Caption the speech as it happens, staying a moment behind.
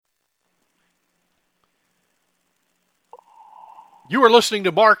You are listening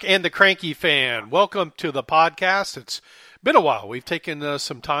to Mark and the Cranky Fan. Welcome to the podcast. It's been a while. We've taken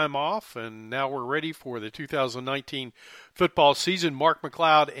some time off, and now we're ready for the 2019 football season. Mark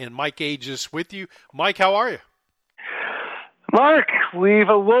McLeod and Mike Aegis with you. Mike, how are you? Mark, we've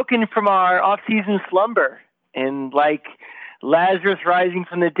awoken from our off-season slumber, and like Lazarus rising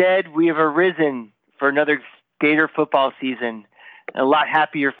from the dead, we have arisen for another Gator football season. A lot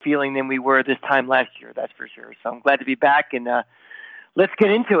happier feeling than we were this time last year, that's for sure. So I'm glad to be back, and let's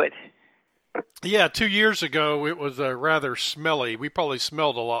get into it. Yeah, 2 years ago it was rather smelly. We probably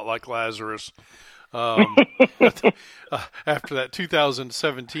smelled a lot like Lazarus after that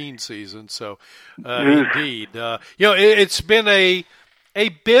 2017 season. So, indeed, it's been a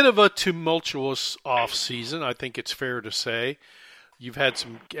bit of a tumultuous off season. I think it's fair to say. You've had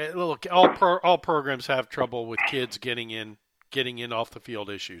some. Look, all programs have trouble with kids getting in off the field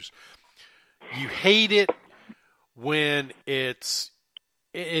issues. You hate it when it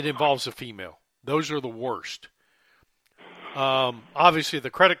involves a female. Those are the worst. Obviously, the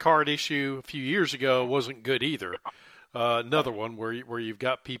credit card issue a few years ago wasn't good either. Another one where you've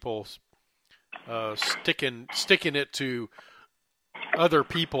got people sticking it to other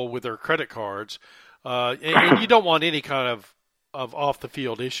people with their credit cards, and you don't want any kind of off the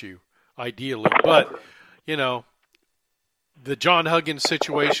field issue, ideally. But the John Huggins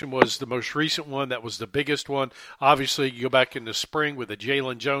situation was the most recent one. That was the biggest one. Obviously, you go back in the spring with the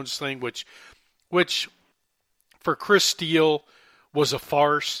Jalen Jones thing, which for Chris Steele was a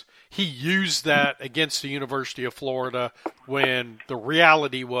farce. He used that against the University of Florida when the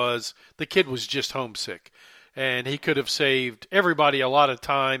reality was the kid was just homesick. And he could have saved everybody a lot of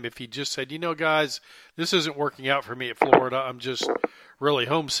time if he just said, guys, this isn't working out for me at Florida. I'm just really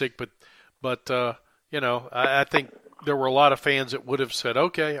homesick. But I think there were a lot of fans that would have said,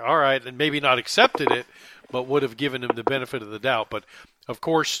 okay, all right, and maybe not accepted it, but would have given him the benefit of the doubt. But, of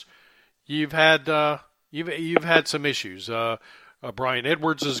course, you've had some issues. Brian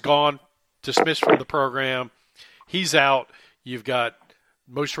Edwards is gone, dismissed from the program. He's out. You've got,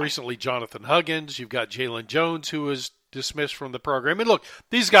 most recently, Jonathan Huggins. You've got Jalen Jones, who was dismissed from the program. And, look,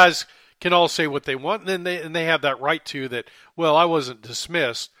 these guys can all say what they want, and they have that right to that, well, I wasn't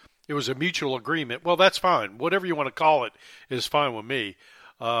dismissed. It was a mutual agreement. Well, that's fine. Whatever you want to call it is fine with me.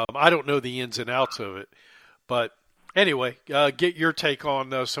 I don't know the ins and outs of it. But anyway, get your take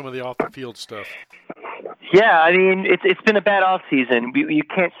on some of the off-the-field stuff. Yeah, I mean, it's been a bad off-season. You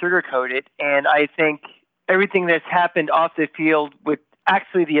can't sugarcoat it. And I think everything that's happened off the field with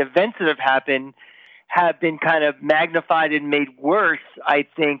actually the events that have been kind of magnified and made worse, I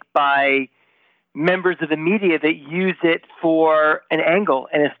think, by members of the media that use it for an angle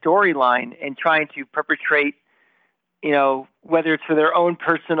and a storyline and trying to perpetrate, whether it's for their own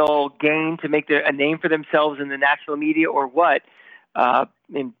personal gain to make a name for themselves in the national media or what. For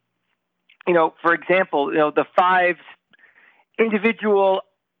example, the 5 individual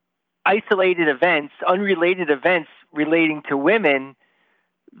isolated events, unrelated events relating to women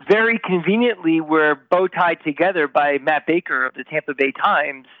very conveniently were bow-tied together by Matt Baker of the Tampa Bay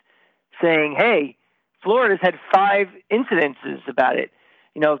Times, saying, hey, Florida's had 5 incidences about it.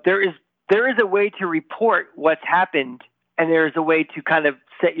 There is a way to report what's happened, and there is a way to kind of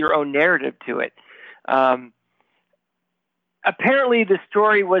set your own narrative to it. Apparently the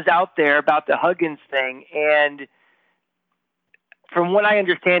story was out there about the Huggins thing, and from what I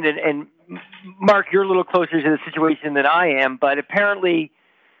understand, and Mark, you're a little closer to the situation than I am, but apparently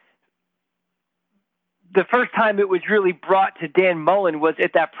the first time it was really brought to Dan Mullen was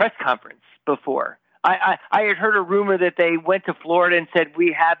at that press conference before. I had heard a rumor that they went to Florida and said,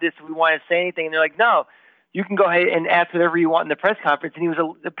 we have this, we want to say anything. And they're like, no, you can go ahead and ask whatever you want in the press conference. And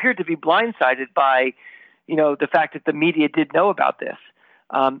he appeared to be blindsided by, the fact that the media did know about this.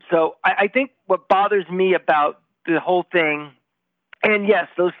 So I think what bothers me about the whole thing, and yes,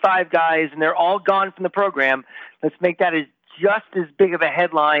 those 5 guys, and they're all gone from the program. Let's make that just as big of a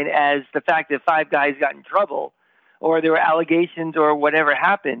headline as the fact that 5 guys got in trouble or there were allegations or whatever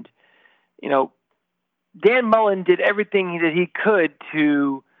happened. Dan Mullen did everything that he could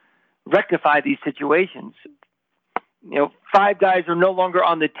to rectify these situations. 5 guys are no longer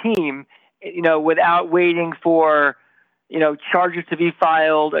on the team, without waiting for, charges to be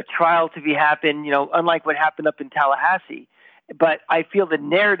filed, a trial to be happen, unlike what happened up in Tallahassee. But I feel the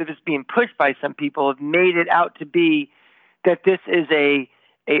narrative is being pushed by some people have made it out to be that this is a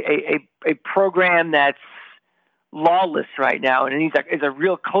program that's lawless right now, and it's a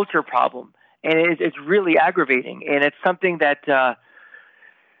real culture problem, and it's really aggravating, and it's something that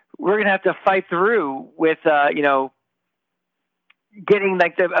we're going to have to fight through with, getting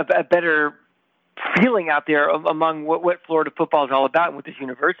like a better feeling out there among what Florida football is all about and what this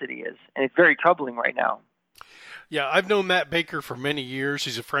university is. And it's very troubling right now. Yeah, I've known Matt Baker for many years.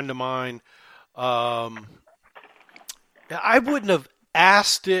 He's a friend of mine. I wouldn't have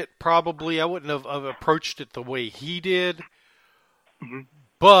asked it probably. I wouldn't have approached it the way he did. Mm-hmm.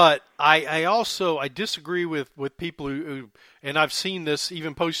 But I also disagree with people who, and I've seen this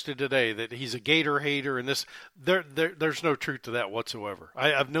even posted today, that he's a Gator hater, and there's no truth to that whatsoever.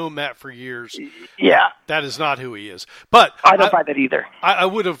 I've known Matt for years. Yeah. That is not who he is. But I don't buy that either. I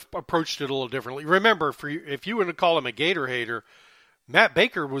would have approached it a little differently. Remember, if you were to call him a Gator hater, Matt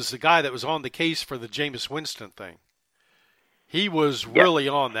Baker was the guy that was on the case for the Jameis Winston thing. He was really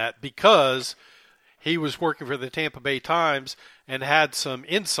on that because he was working for the Tampa Bay Times and had some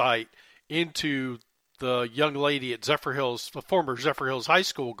insight into the young lady at Zephyr Hills, the former Zephyr Hills High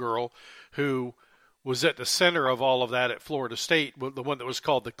School girl, who was at the center of all of that at Florida State, the one that was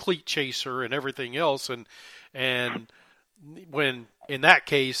called the cleat chaser and everything else. And when, in that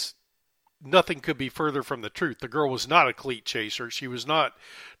case, nothing could be further from the truth. The girl was not a cleat chaser. She was not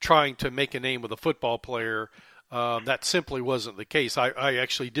trying to make a name with a football player. That simply wasn't the case. I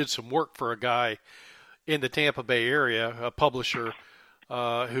actually did some work for a guy in the Tampa Bay area, a publisher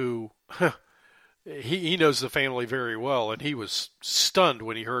who he knows the family very well, and he was stunned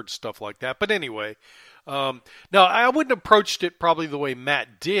when he heard stuff like that. But anyway, no, I wouldn't have approached it probably the way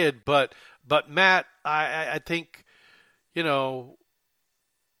Matt did, but Matt, I think, to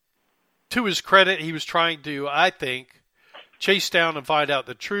his credit, he was trying to, I think, chase down and find out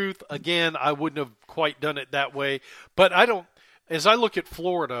the truth. Again, I wouldn't have quite done it that way, but as I look at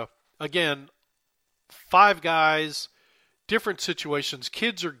Florida, again, 5 guys, different situations.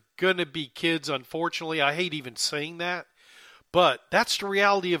 Kids are going to be kids, unfortunately. I hate even saying that, but that's the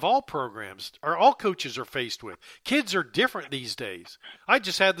reality of all programs, or all coaches are faced with. Kids are different these days. I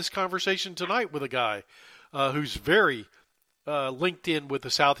just had this conversation tonight with a guy who's very linked in with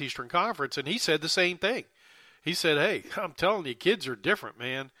the Southeastern Conference, and he said the same thing. He said, hey, I'm telling you, kids are different,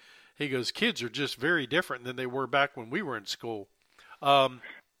 man. He goes, kids are just very different than they were back when we were in school.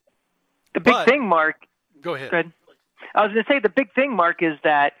 The big thing, Mark. Go ahead. I was going to say the big thing, Mark, is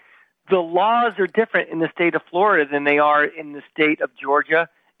that the laws are different in the state of Florida than they are in the state of Georgia,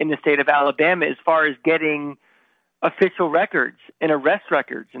 in the state of Alabama, as far as getting official records and arrest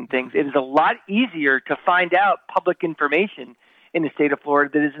records and things. It is a lot easier to find out public information in the state of Florida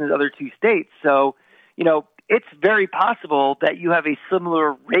than it is in the other 2 states. So, it's very possible that you have a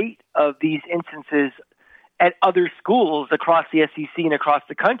similar rate of these instances at other schools across the SEC and across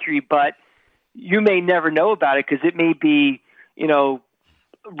the country, but you may never know about it because it may be,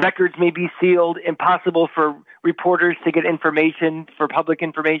 records may be sealed, impossible for reporters to get information, for public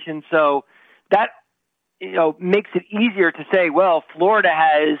information. So that, makes it easier to say, well, Florida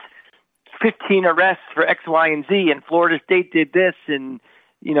has 15 arrests for X, Y, and Z, and Florida State did this, and,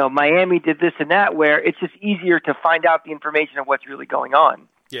 Miami did this and that, where it's just easier to find out the information of what's really going on.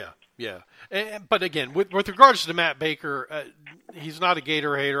 Yeah. But again, with regards to Matt Baker, he's not a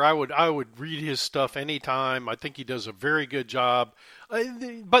Gator hater. I would read his stuff anytime. I think he does a very good job.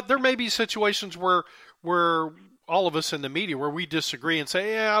 But there may be situations where all of us in the media where we disagree and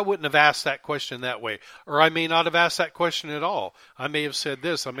say, yeah, I wouldn't have asked that question that way, or I may not have asked that question at all. I may have said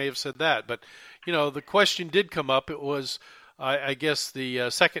this, I may have said that. But the question did come up. It was, I guess,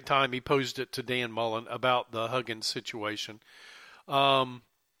 the second time he posed it to Dan Mullen about the Huggins situation.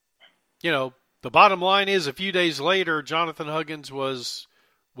 The bottom line is a few days later, Jonathan Huggins was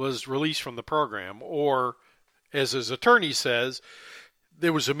released from the program, or as his attorney says,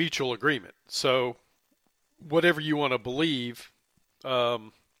 there was a mutual agreement. So whatever you want to believe,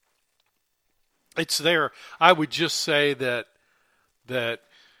 it's there. I would just say that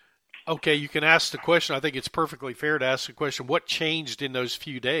okay, you can ask the question. I think it's perfectly fair to ask the question, what changed in those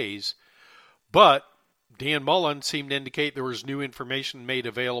few days? But Dan Mullen seemed to indicate there was new information made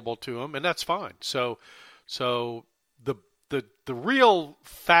available to him, and that's fine. So the real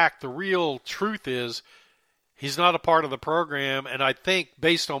fact, the real truth is he's not a part of the program, and I think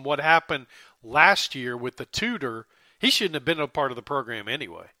based on what happened last year with the tutor, he shouldn't have been a part of the program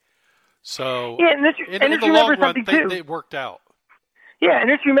anyway. So in the long run, they worked out. Yeah,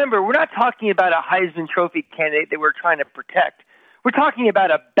 and just remember, we're not talking about a Heisman Trophy candidate that we're trying to protect. We're talking about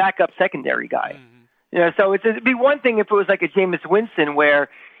a backup secondary guy. Mm-hmm. So it'd be one thing if it was like a Jameis Winston where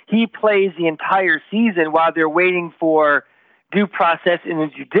he plays the entire season while they're waiting for due process in the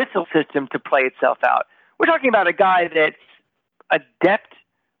judicial system to play itself out. We're talking about a guy that's a depth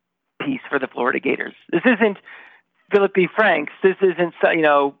piece for the Florida Gators. This isn't Philip B. Franks. This isn't,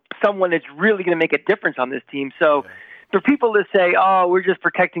 someone that's really going to make a difference on this team. So for people to say, "Oh, we're just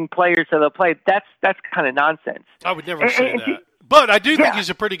protecting players so they'll play," that's kind of nonsense. I would never say that. But I do think Yeah. he's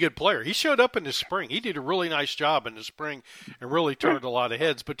a pretty good player. He showed up in the spring. He did a really nice job in the spring and really turned a lot of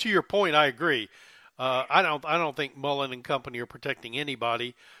heads. But to your point, I agree. I don't think Mullen and company are protecting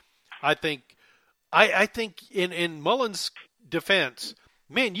anybody. I think in Mullen's defense,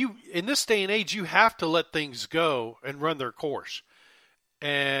 man, you in this day and age, you have to let things go and run their course,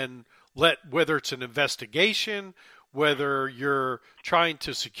 and whether it's an investigation, whether you're trying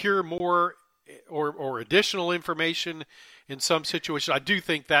to secure more or additional information in some situations. I do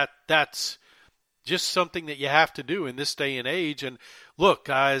think that's just something that you have to do in this day and age. And look,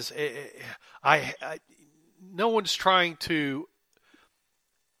 guys, no one's trying to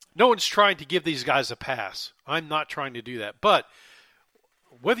give these guys a pass. I'm not trying to do that. But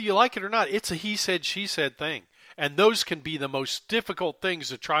whether you like it or not, it's a he said, she said thing. And those can be the most difficult things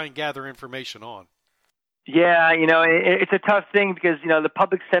to try and gather information on. Yeah, it's a tough thing because, the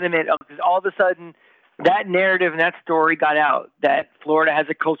public sentiment, all of a sudden that narrative and that story got out that Florida has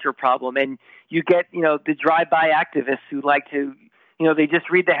a culture problem. And you get, the drive-by activists who like to, they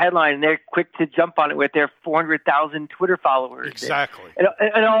just read the headline and they're quick to jump on it with their 400,000 Twitter followers. Exactly.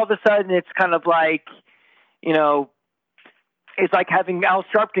 And all of a sudden it's kind of like, it's like having Al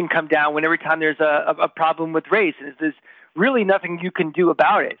Sharpton come down when every time there's a problem with race, and there's really nothing you can do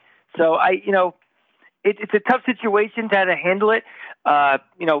about it. So it's a tough situation to how to handle it.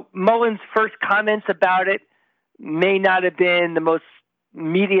 Mullen's first comments about it may not have been the most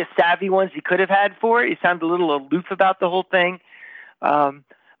media savvy ones he could have had for it. He sounded a little aloof about the whole thing.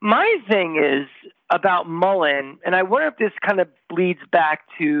 My thing is about Mullen, and I wonder if this kind of bleeds back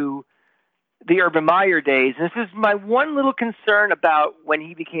to the Urban Meyer days. And this is my one little concern about when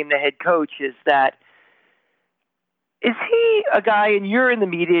he became the head coach, is that is he a guy, and you're in the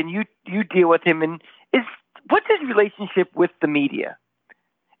media and you deal with him, and what's his relationship with the media?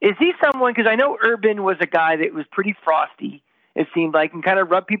 Is he someone, because I know Urban was a guy that was pretty frosty, it seemed like, and kind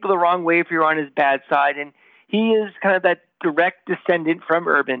of rubbed people the wrong way if you're on his bad side, and he is kind of that direct descendant from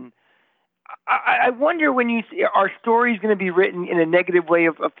Urban. I wonder when are stories going to be written in a negative way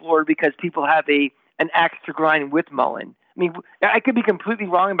of Florida because people have an axe to grind with Mullen? I mean, I could be completely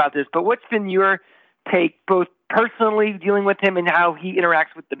wrong about this, but what's been your take, both personally dealing with him and how he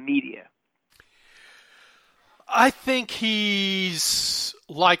interacts with the media? I think he's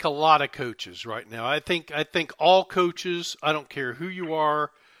like a lot of coaches right now. I think all coaches, I don't care who you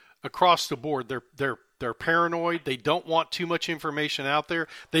are, across the board, they're paranoid. They don't want too much information out there.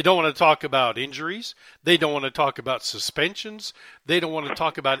 They don't want to talk about injuries. They don't want to talk about suspensions. They don't want to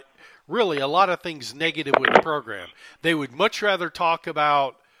talk about really a lot of things negative with the program. They would much rather talk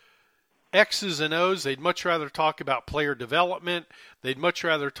about X's and O's. They'd much rather talk about player development. They'd much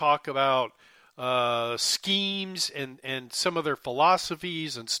rather talk about schemes and some of their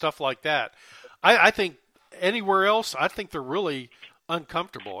philosophies and stuff like that. I think anywhere else, I think they're really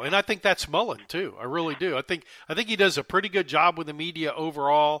uncomfortable. And I think that's Mullen too. I really do. I think he does a pretty good job with the media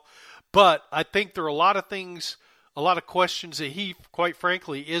overall, but I think there are a lot of things, a lot of questions that he, quite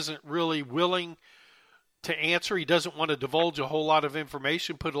frankly, isn't really willing to answer. He doesn't want to divulge a whole lot of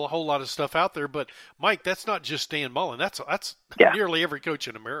information, put a whole lot of stuff out there. But Mike, that's not just Dan Mullen. That's nearly every coach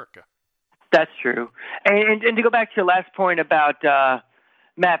in America. That's true. And to go back to your last point about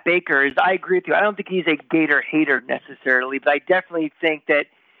Matt Baker, I agree with you. I don't think he's a Gator hater necessarily, but I definitely think that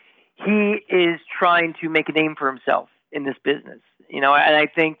he is trying to make a name for himself in this business. And I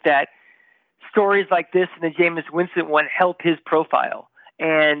think that stories like this and the Jameis Winston one help his profile.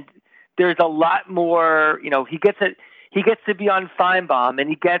 And there's a lot more, he gets to be on Feinbaum, and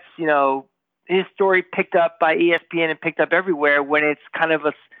he gets, his story picked up by ESPN and picked up everywhere when it's kind of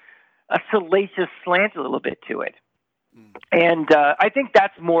a salacious slant a little bit to it. And I think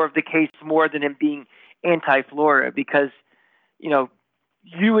that's more of the case, more than him being anti-Florida, because,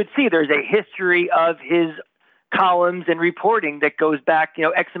 you would see there's a history of his columns and reporting that goes back,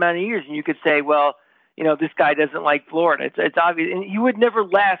 X amount of years. And you could say, well, this guy doesn't like Florida. It's obvious. And he would never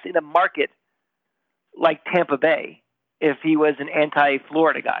last in a market like Tampa Bay if he was an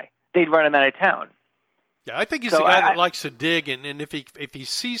anti-Florida guy. They'd run him out of town. Yeah, I think he's the guy that likes to dig, and if he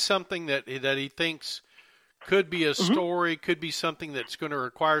sees something that he thinks could be a story, could be something that's going to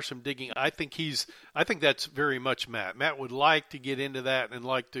require some digging, I think that's very much Matt. Matt would like to get into that and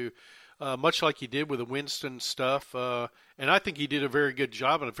like to, much like he did with the Winston stuff, and I think he did a very good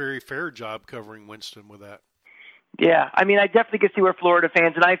job and a very fair job covering Winston with that. Yeah, I mean, I definitely can see where Florida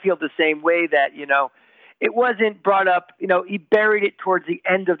fans, and I feel the same way, that, it wasn't brought up, he buried it towards the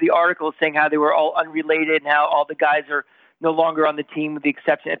end of the article, saying how they were all unrelated and how all the guys are no longer on the team with the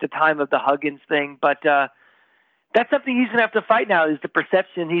exception at the time of the Huggins thing. But that's something he's going to have to fight now, is the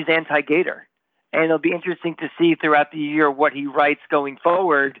perception he's anti-Gator. And it'll be interesting to see throughout the year what he writes going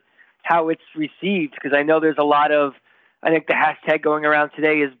forward, how it's received, because I know there's a lot of, I think the hashtag going around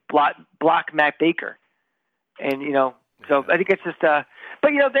today is block Matt Baker. And, so I think it's just, but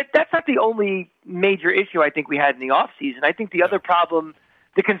that's not the only major issue I think we had in the offseason. I think the other problem,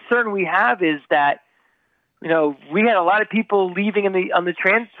 the concern we have is that, we had a lot of people leaving on the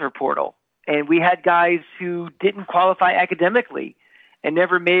transfer portal, and we had guys who didn't qualify academically and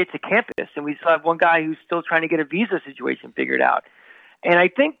never made it to campus. And we still have one guy who's still trying to get a visa situation figured out. And I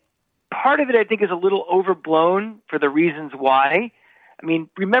think part of it, is a little overblown for the reasons why. I mean,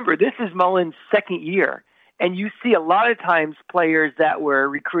 remember, this is Mullen's second year, and you see a lot of times players that were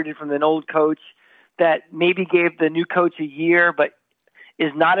recruited from an old coach that maybe gave the new coach a year, but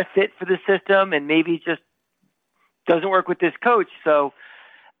is not a fit for the system and maybe just doesn't work with this coach. So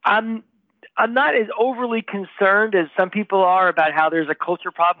I'm not as overly concerned as some people are about how there's a culture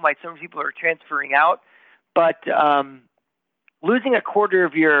problem, like some people are transferring out. But losing a quarter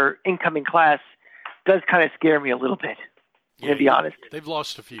of your incoming class does kind of scare me a little bit, to be honest. They've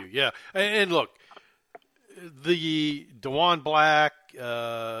lost a few, yeah. And look, the DeJuan Black,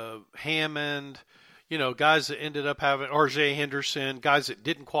 Hammond, guys that ended up having R.J. Henderson, guys that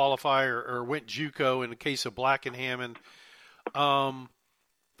didn't qualify or went JUCO in the case of Black and Hammond.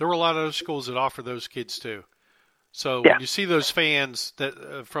 There were a lot of other schools that offer those kids too. So when you see those fans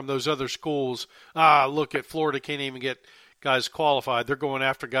that from those other schools, look at Florida can't even get guys qualified. They're going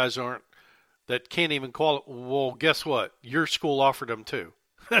after guys that can't even qualify. Well, guess what? Your school offered them too.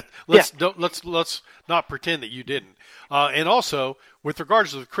 Let's not pretend that you didn't. And also, with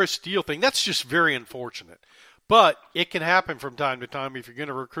regards to the Chris Steele thing, that's just very unfortunate. But it can happen from time to time if you're going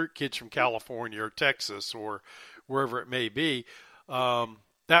to recruit kids from California or Texas or wherever it may be.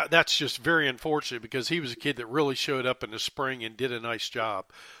 That's just very unfortunate because he was a kid that really showed up in the spring and did a nice job.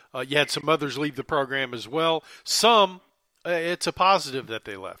 You had some others leave the program as well. Some, it's a positive that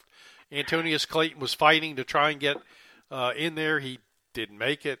they left. Antonius Clayton was fighting to try and get in there. He didn't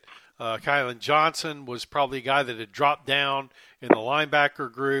make it. Kylan Johnson was probably a guy that had dropped down in the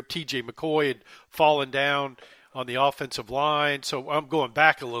linebacker group. TJ McCoy had fallen down on the offensive line. So I'm going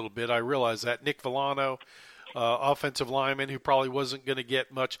back a little bit. I realize that. Nick Villano, offensive lineman who probably wasn't going to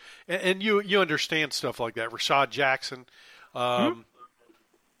get much. And you understand stuff like that. Rashad Jackson. But,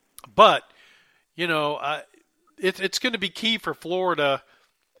 it's going to be key for Florida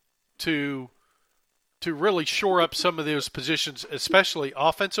to really shore up some of those positions, especially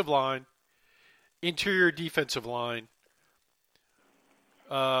offensive line, interior defensive line,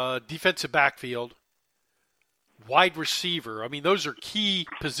 defensive backfield, wide receiver. I mean, those are key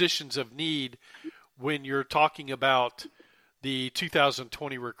positions of need when you're talking about the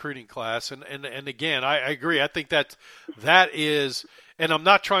 2020 recruiting class. And again, I agree. I think that is, and I'm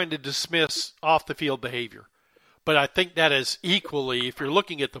not trying to dismiss off-the-field behavior, but I think that is equally, if you're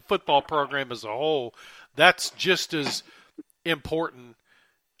looking at the football program as a whole, that's just as important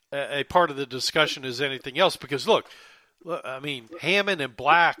a part of the discussion as anything else. Because, look, I mean, Hammond and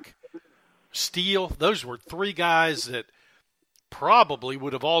Black, Steele, those were three guys that probably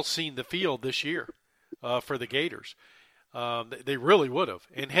would have all seen the field this year for the Gators. They really would have.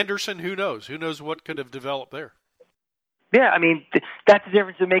 And Henderson, who knows? Who knows what could have developed there? Yeah, I mean, that's the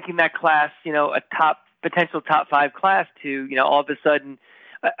difference in making that class, a potential top 5 class to, all of a sudden.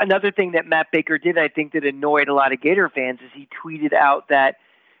 Another thing that Matt Baker did, I think, that annoyed a lot of Gator fans is he tweeted out that,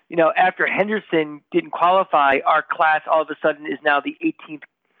 after Henderson didn't qualify, our class all of a sudden is now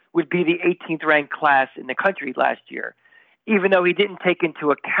would be the 18th ranked class in the country last year, even though he didn't take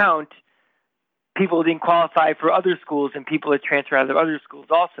into account people who didn't qualify for other schools and people that transfer out of other schools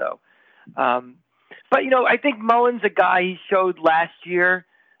also. But, I think Mullen's a guy he showed last year.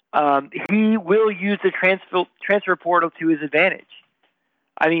 He will use the transfer portal to his advantage.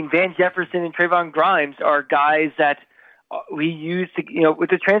 I mean, Van Jefferson and Trayvon Grimes are guys that we use to, with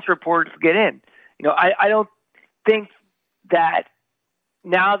the transfer portal to get in. I don't think that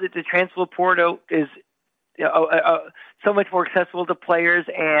now that the transfer portal is so much more accessible to players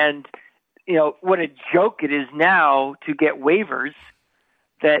and, what a joke it is now to get waivers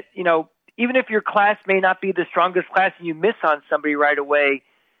that, even if your class may not be the strongest class and you miss on somebody right away,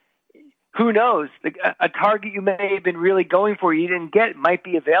 who knows? A target you may have been really going for, you didn't get, might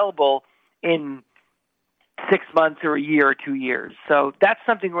be available in 6 months or a year or 2 years. So that's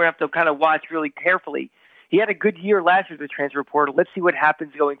something we're going to have to kind of watch really carefully. He had a good year last year with the transfer portal. Let's see what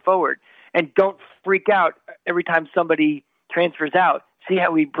happens going forward. And don't freak out every time somebody transfers out. See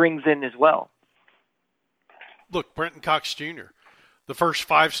how he brings in as well. Look, Brenton Cox Jr., the first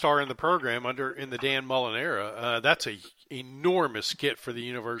 5-star in the program in the Dan Mullen era. That's a enormous get for the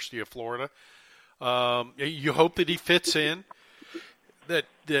University of Florida. You hope that he fits in. That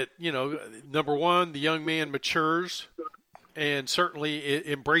number one, the young man matures and certainly it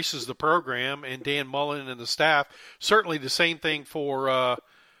embraces the program, and Dan Mullen and the staff. Certainly the same thing for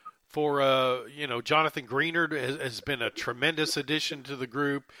Jonathan Greenard has been a tremendous addition to the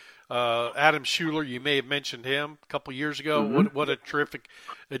group. Adam Schuler, you may have mentioned him a couple years ago. Mm-hmm. What a terrific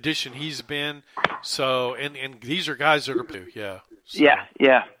addition he's been. So, and these are guys that are yeah. So.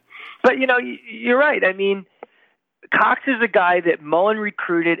 Yeah. But you're right. I mean, Cox is a guy that Mullen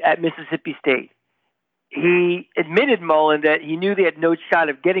recruited at Mississippi State. He admitted, Mullen, that he knew they had no shot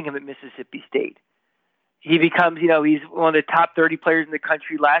of getting him at Mississippi State. He becomes, he's one of the top 30 players in the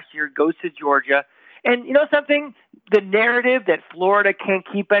country last year, goes to Georgia. And you know something? The narrative that Florida can't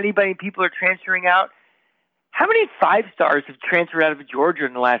keep anybody, people are transferring out. How many 5-stars have transferred out of Georgia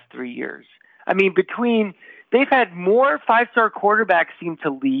in the last 3 years? I mean, they've had more 5-star quarterbacks seem to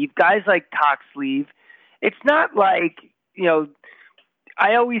leave, guys like Cox leave. It's not like,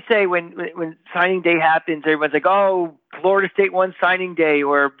 I always say when signing day happens, everyone's like, oh, Florida State won signing day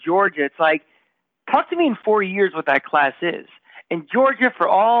or Georgia. It's like, talk to me in 4 years what that class is. And Georgia, for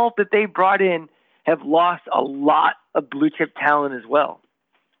all that they brought in, have lost a lot of blue chip talent as well.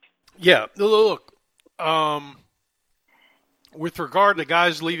 Yeah, look, with regard to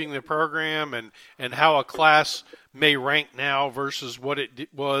guys leaving the program and how a class may rank now versus what it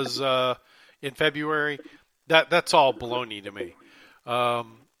was in February, that's all baloney to me.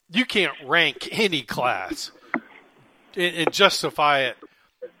 You can't rank any class and justify it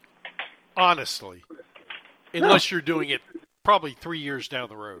honestly, unless you're doing it probably 3 years down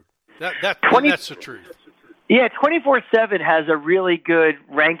the road. That's the truth. Yeah, 24/7 has a really good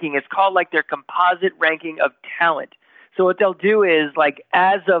ranking. It's called like their composite ranking of talent. So what they'll do is, like,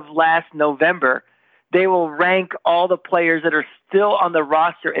 as of last November, they will rank all the players that are still on the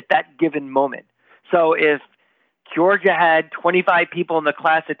roster at that given moment. So if Georgia had 25 people in the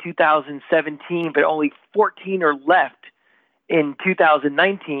class of 2017, but only 14 are left in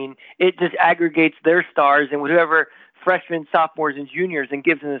 2019, it just aggregates their stars and whoever freshmen, sophomores, and juniors and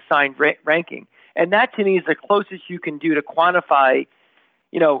gives an assigned ranking. And that, to me, is the closest you can do to quantify,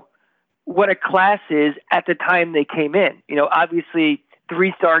 what a class is at the time they came in. Obviously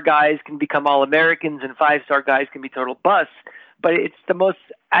 3-star guys can become All-Americans and 5-star guys can be total busts, but it's the most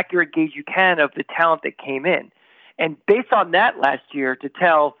accurate gauge you can of the talent that came in. And based on that last year, to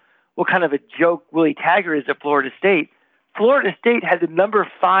tell what kind of a joke Willie Taggart is at Florida State had the number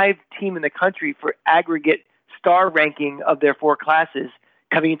 5 team in the country for aggregate star ranking of their 4 classes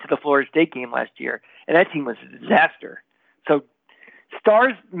coming into the Florida State game last year. And that team was a disaster. So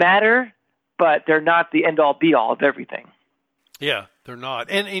stars matter, but they're not the end-all, be-all of everything. Yeah, they're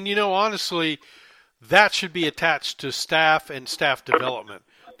not. And honestly, that should be attached to staff and staff development.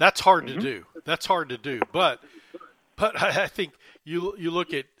 That's hard to do. But I think you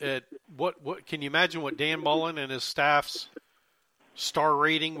look at what can you imagine what Dan Mullen and his staff's star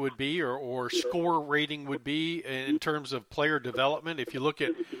rating would be or score rating would be in terms of player development. If you look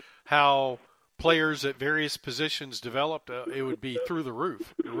at how players at various positions developed, it would be through the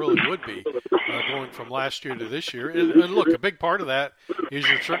roof. It really would be going from last year to this year. And look, a big part of that is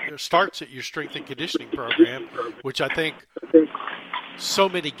starts at your strength and conditioning program, which I think so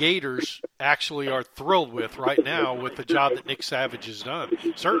many Gators actually are thrilled with right now with the job that Nick Savage has done.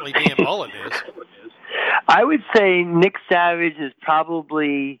 Certainly Dan Mullen is. I would say Nick Savage is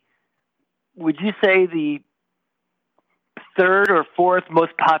probably, would you say, the 3rd or 4th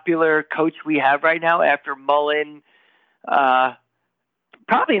most popular coach we have right now after Mullen,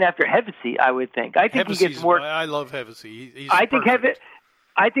 probably after Hevesy, I would think. I think he gets more. I love Hevesy. I think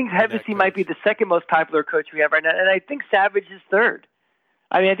Hevesy might be the 2nd most popular coach we have right now, and I think Savage is 3rd.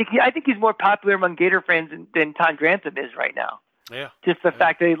 I mean, I think he's more popular among Gator fans than Todd Grantham is right now. Yeah. Just the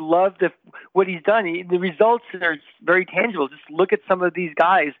fact that they love what he's done. The results are very tangible. Just look at some of these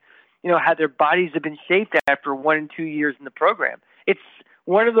guys, how their bodies have been shaped after 1 and 2 years in the program. It's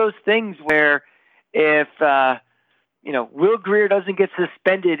one of those things where if, Will Grier doesn't get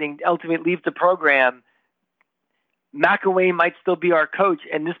suspended and ultimately leaves the program, McElwain might still be our coach,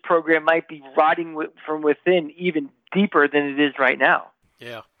 and this program might be rotting from within even deeper than it is right now.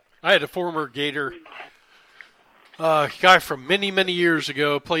 Yeah. I had a former Gator guy from many, many years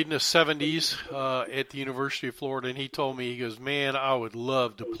ago, played in the 70s at the University of Florida, and he told me, he goes, man, I would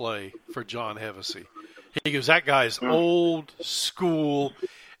love to play for John Hevesy. He goes, that guy's old school,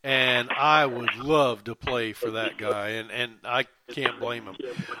 and I would love to play for that guy, and I can't blame him.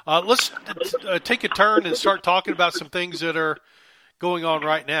 Let's take a turn and start talking about some things that are going on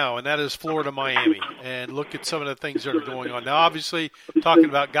right now, and that is Florida-Miami. And look at some of the things that are going on. Now, obviously, talking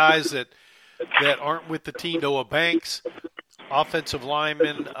about guys that aren't with the team, Noah Banks, offensive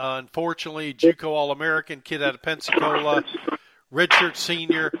lineman, unfortunately, JUCO All-American, kid out of Pensacola, redshirt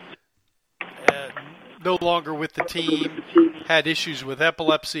senior, no longer with the team, had issues with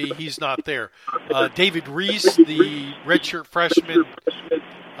epilepsy. He's not there. David Reese, the redshirt freshman,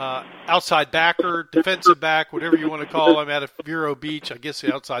 outside backer, defensive back, whatever you want to call him, out of Vero Beach, I guess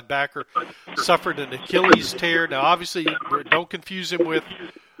the outside backer, suffered an Achilles tear. Now, obviously, don't confuse him with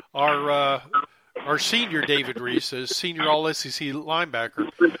our senior David Reese, a senior All-SEC linebacker.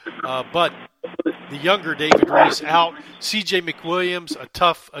 But the younger David Reese out. C.J. McWilliams, a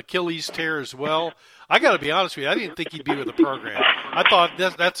tough Achilles tear as well. I got to be honest with you, I didn't think he'd be with the program. I thought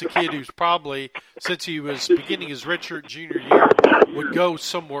that's a kid who's probably, since he was beginning his redshirt junior year, would go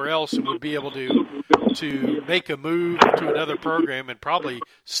somewhere else and would be able to make a move to another program and probably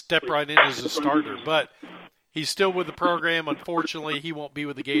step right in as a starter. But he's still with the program. Unfortunately, he won't be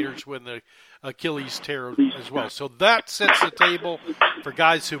with the Gators when the Achilles tear as well. So that sets the table for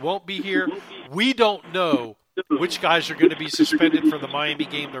guys who won't be here. We don't know which guys are going to be suspended for the Miami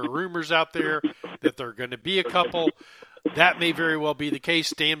game. There are rumors out there that there are going to be a couple. That may very well be the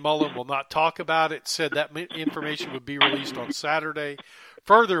case. Dan Mullen will not talk about it, said that information would be released on Saturday.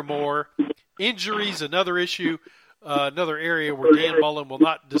 Furthermore, injuries, another issue, another area where Dan Mullen will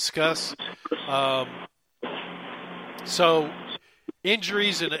not discuss. So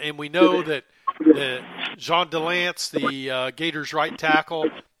injuries, and we know that Jean Delance, the Gators right tackle,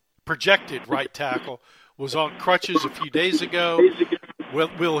 projected right tackle, was on crutches a few days ago.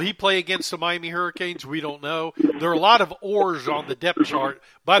 Will he play against the Miami Hurricanes? We don't know. There are a lot of oars on the depth chart.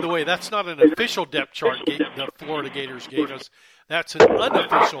 By the way, that's not an official depth chart the Florida Gators gave us. That's an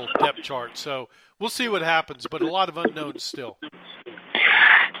unofficial depth chart. So we'll see what happens, but a lot of unknowns still.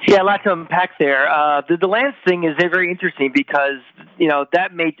 Yeah, a lot to unpack there. The Lance thing is very interesting because,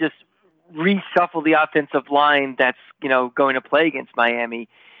 that may just reshuffle the offensive line that's, going to play against Miami.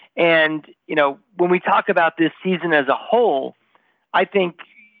 And, when we talk about this season as a whole, I think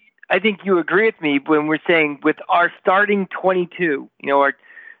you agree with me when we're saying with our starting 22, our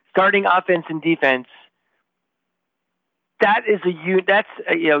starting offense and defense, that is that's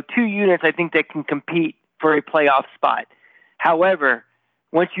two units I think that can compete for a playoff spot. However,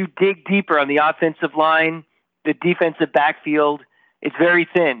 once you dig deeper on the offensive line, the defensive backfield, it's very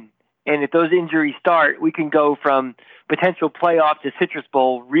thin. And if those injuries start, we can go from potential playoff to Citrus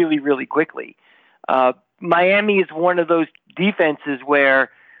Bowl really, really quickly. Miami is one of those defenses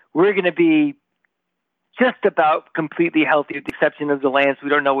where we're going to be just about completely healthy, with the exception of the Lance. We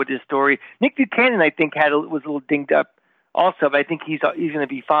don't know what his story. Nick Buchanan, I think, was a little dinged up also, but I think he's going to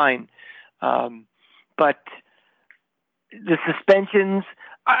be fine. But the suspensions.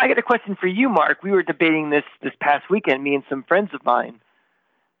 I got a question for you, Mark. We were debating this past weekend, me and some friends of mine.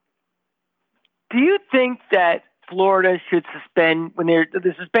 Do you think that Florida should suspend when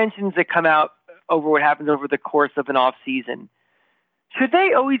the suspensions that come out over what happens over the course of an off season? Should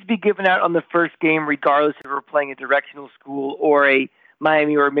they always be given out on the first game, regardless if we're playing a directional school or a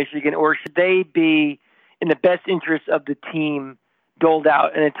Miami or Michigan, or should they be in the best interest of the team doled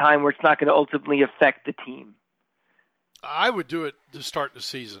out in a time where it's not going to ultimately affect the team? I would do it to start the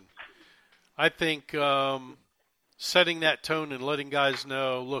season. I think setting that tone and letting guys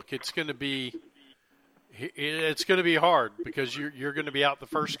know, look, it's going to be hard because you're going to be out the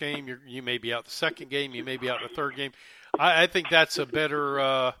first game. You may be out the second game. You may be out the third game. I think that's a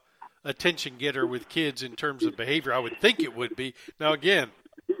better attention getter with kids in terms of behavior. I would think it would be. Now, again,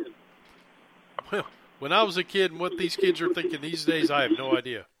 when I was a kid and what these kids are thinking these days, I have no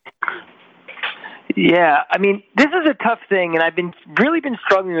idea. Yeah, I mean, this is a tough thing, and I've really been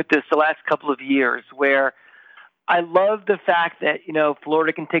struggling with this the last couple of years, where I love the fact that,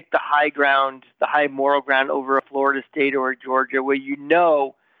 Florida can take the high ground, the high moral ground over a Florida State or a Georgia, where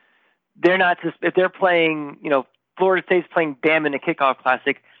they're not just, if they're playing, Florida State's playing Bama in a kickoff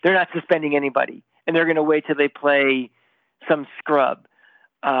classic, they're not suspending anybody, and they're going to wait till they play some scrub.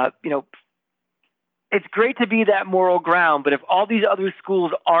 It's great to be that moral ground, but if all these other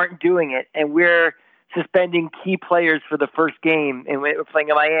schools aren't doing it and we're suspending key players for the first game and we're playing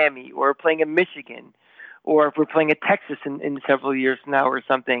in Miami or we're playing in Michigan or if we're playing at Texas in several years from now or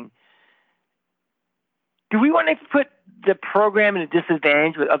something, do we want to put the program in a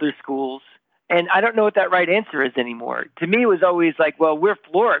disadvantage with other schools? And I don't know what that right answer is anymore. To me, it was always like, well, we're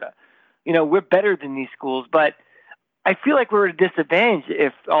Florida. We're better than these schools. But I feel like we're at a disadvantage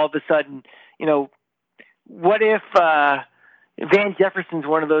if all of a sudden, what if Van Jefferson's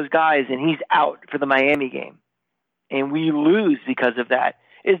one of those guys and he's out for the Miami game? and we lose because of that.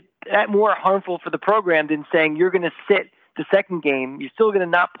 Is that more harmful for the program than saying you're going to sit the second game, you're still going to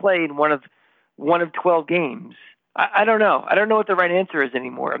not play in one of 12 games? I don't know. I don't know what the right answer is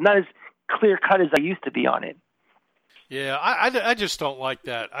anymore. I'm not as clear cut as I used to be on it. Yeah, I just don't like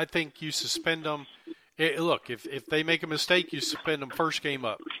that. I think you suspend them. Look, if they make a mistake, you suspend them first game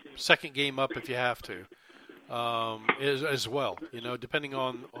up, second game up if you have to, as well. Depending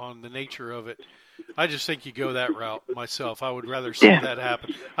on the nature of it. I just think you go that route myself. I would rather see that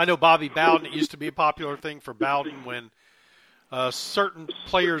happen. I know Bobby Bowden, it used to be a popular thing for Bowden when certain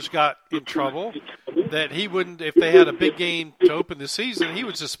players got in trouble, that he wouldn't, if they had a big game to open the season, he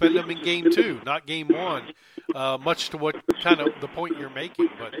would suspend them in game 2, not game 1, much to what kind of the point you're making.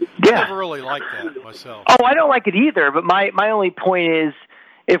 But I never really liked that myself. Oh, I don't like it either, but my only point is,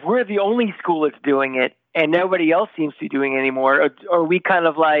 if we're the only school that's doing it and nobody else seems to be doing it anymore, or are we kind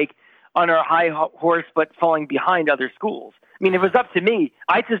of like on our high horse but falling behind other schools? I mean, if it was up to me,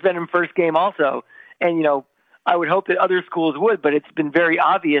 I'd suspend them first game also. And, I would hope that other schools would, but it's been very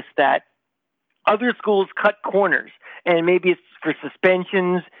obvious that other schools cut corners. And maybe it's for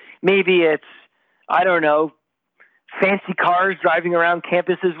suspensions. Maybe it's, I don't know, fancy cars driving around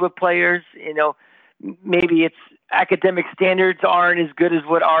campuses with players. Maybe it's academic standards aren't as good as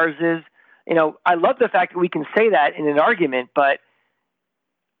what ours is. I love the fact that we can say that in an argument, but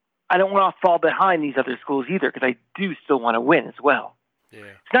I don't want to fall behind these other schools either, because I do still want to win as well. Yeah.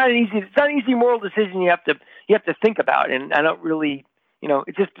 It's not an easy moral decision you have to think about, and I don't really,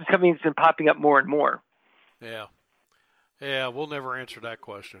 it's just something that's been popping up more and more. Yeah. Yeah, we'll never answer that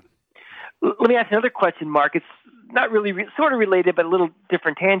question. Let me ask another question, Mark. It's not really sort of related, but a little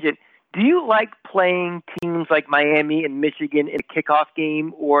different tangent. Do you like playing teams like Miami and Michigan in a kickoff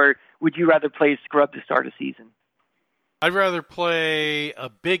game, or would you rather play scrub to start a season? I'd rather play a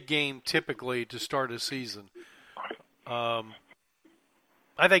big game typically to start a season.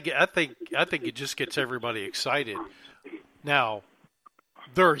 I think it just gets everybody excited. Now,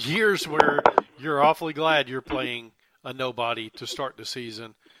 there are years where you're awfully glad you're playing a nobody to start the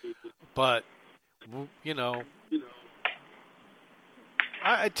season, but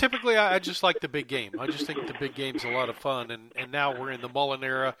I typically just like the big game. I just think the big game's a lot of fun, and now we're in the Mullen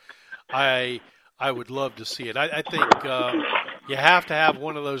era. I would love to see it. I think you have to have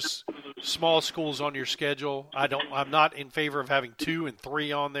one of those small schools on your schedule. I'm not in favor of having 2 and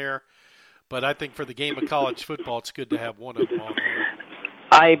 3 on there, but I think for the game of college football, it's good to have one of them on there.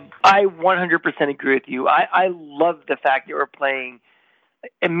 I 100% agree with you. I love the fact that we're playing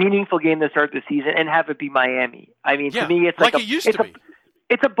a meaningful game to start the season and have it be Miami. I mean, to me, it's like it used to be.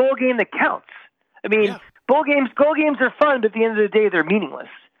 It's a bowl game that counts. I mean, bowl games are fun, but at the end of the day, they're meaningless.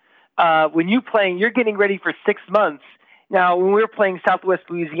 When you're getting ready for 6 months. Now, when we were playing Southwest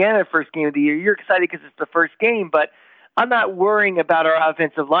Louisiana first game of the year, you're excited because it's the first game, but I'm not worrying about our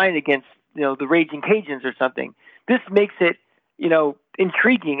offensive line against, the Raging Cajuns or something. This makes it,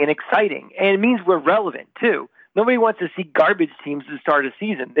 intriguing and exciting, and it means we're relevant too. Nobody wants to see garbage teams to start a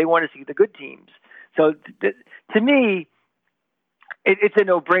season. They want to see the good teams. So to me, it's a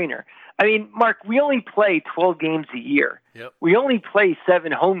no-brainer. I mean, Mark, we only play 12 games a year. Yep. We only play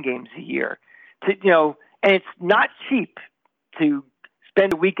 7 home games a year. And it's not cheap to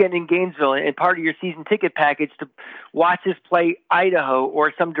spend a weekend in Gainesville and part of your season ticket package to watch us play Idaho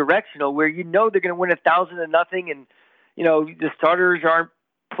or some directional where they're going to win 1,000-0, and the starters aren't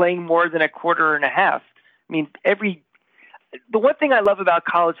playing more than a quarter and a half. I mean, the one thing I love about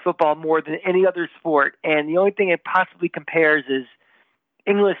college football more than any other sport, and the only thing it possibly compares is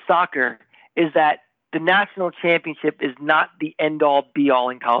English soccer, is that the national championship is not the end-all, be-all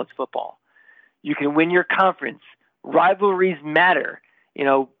in college football. You can win your conference. Rivalries matter.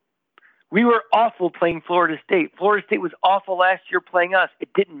 We were awful playing Florida State. Florida State was awful last year playing us. It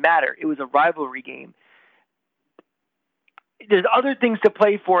didn't matter. It was a rivalry game. There's other things to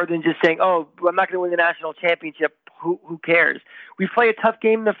play for than just saying, oh, I'm not going to win the national championship. Who cares? We play a tough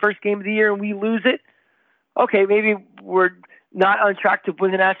game in the first game of the year and we lose it. Okay, maybe we're not on track to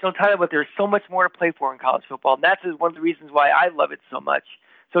win the national title, but there's so much more to play for in college football. And that's one of the reasons why I love it so much.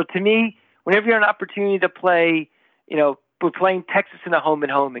 So to me, whenever you have an opportunity to play, we're playing Texas in a home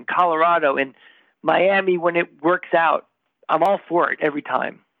and home, and Colorado and Miami when it works out, I'm all for it every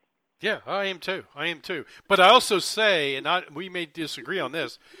time. Yeah, I am too. But I also say, and we may disagree on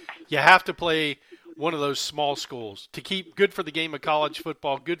this, you have to play one of those small schools to keep good for the game of college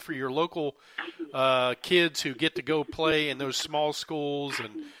football, good for your local kids who get to go play in those small schools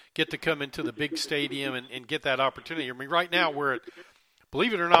and get to come into the big stadium and get that opportunity. I mean, right now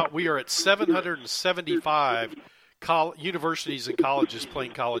believe it or not, we are at 775 universities and colleges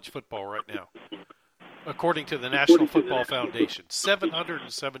playing college football right now. according to the National Football Foundation.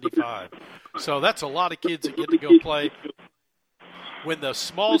 775. So that's a lot of kids that get to go play. When the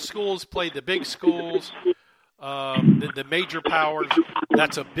small schools play the big schools, the major powers,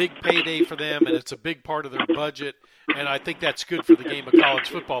 that's a big payday for them, and it's a big part of their budget. And I think that's good for the game of college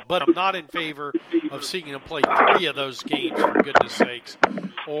football. But I'm not in favor of seeing them play 3 of those games, for goodness sakes.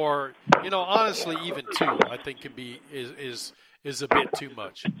 Or, honestly, even 2, I think is a bit too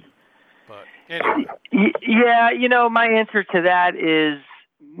much. But anyway. Yeah, my answer to that is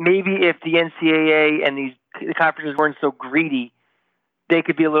maybe if the NCAA and the conferences weren't so greedy, they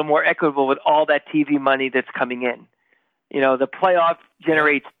could be a little more equitable with all that TV money that's coming in. The playoff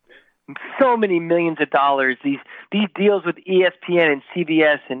generates so many millions of dollars. These deals with ESPN and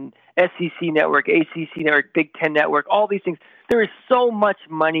CBS and SEC Network, ACC Network, Big Ten Network, all these things. There is so much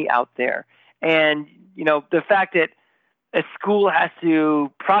money out there. And, the fact that a school has to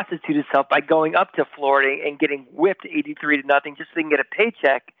prostitute itself by going up to Florida and getting whipped 83-0 just so they can get a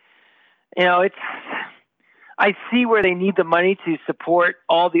paycheck, I see where they need the money to support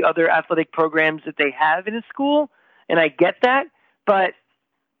all the other athletic programs that they have in a school, and I get that. But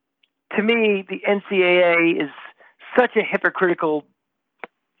to me, the NCAA is such a hypocritical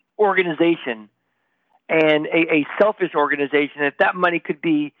organization and a selfish organization that money could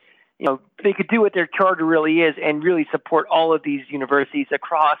be, they could do what their charter really is and really support all of these universities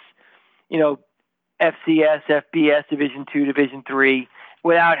across, FCS, FBS, Division II, Division III,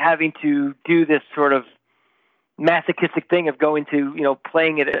 without having to do this sort of masochistic thing of going to,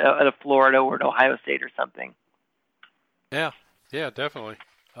 playing at a Florida or an Ohio State or something. Yeah, definitely.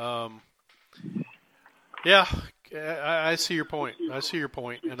 I see your point.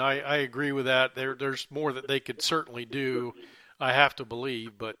 And I agree with that. There's more that they could certainly do, I have to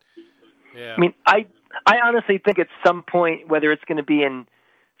believe, but yeah. I mean, I honestly think at some point, whether it's going to be in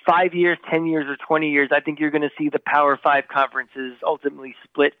 5 years, 10 years, or 20 years, I think you're going to see the Power 5 conferences ultimately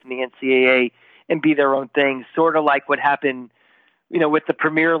split from the NCAA and be their own thing, sort of like what happened, with the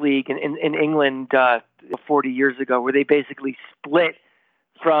Premier League in England 40 years ago, where they basically split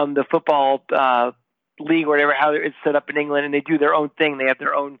from the football league or whatever, how it's set up in England, and they do their own thing. They have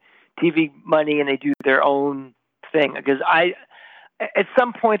their own TV money, and they do their own thing. Because at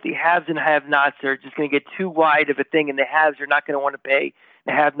some point, the haves and have-nots are just going to get too wide of a thing, and the haves are not going to want to pay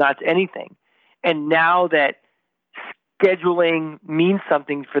the have-nots anything. And now that scheduling means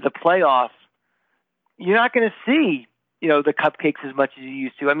something for the playoff, you're not going to see, the cupcakes as much as you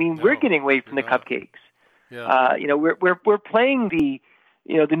used to. I mean, we're getting away from the cupcakes. Yeah. We're playing the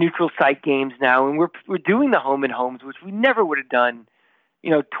neutral site games now, and we're doing the home and homes, which we never would have done,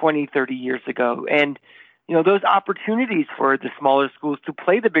 20, 30 years ago. And, those opportunities for the smaller schools to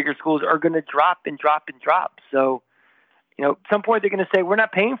play the bigger schools are going to drop and drop and drop. So, at some point they're going to say, we're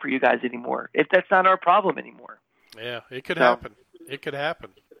not paying for you guys anymore. If that's not our problem anymore. Yeah, it could happen. It could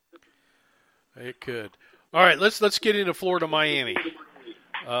happen. It could. All right, let's get into Florida, Miami.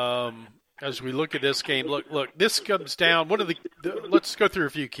 As we look at this game, look, this comes down. Let's go through a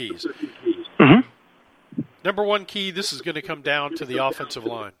few keys. Mm-hmm. Number one key, this is going to come down to the offensive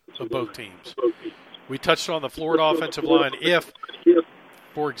line of both teams. We touched on the Florida offensive line. If,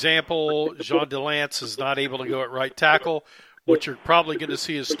 for example, Jean Delance is not able to go at right tackle, what you're probably going to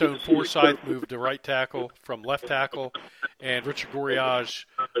see is Stone Forsythe move to right tackle from left tackle, and Richard Goriage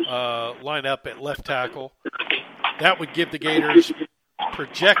line up at left tackle. That would give the Gators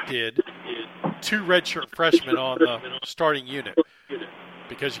projected 2 redshirt freshmen on the starting unit,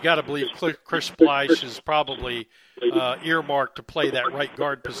 because you got to believe Chris Bleish is probably earmarked to play that right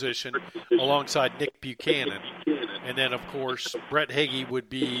guard position alongside Nick Buchanan. And then, of course, Brett Hagee would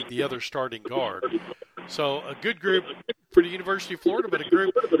be the other starting guard. So a good group for the University of Florida, but a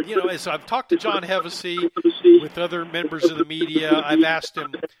group, as I've talked to John Hevesy with other members of the media, I've asked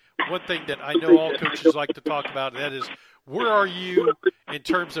him one thing that I know all coaches like to talk about, and that is, where are you in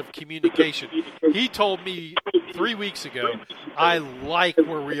terms of communication? He told me 3 weeks ago, I like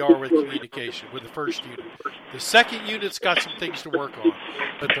where we are with communication with the first unit. The second unit's got some things to work on.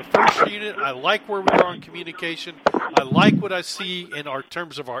 But the first unit, I like where we are in communication. I like what I see in our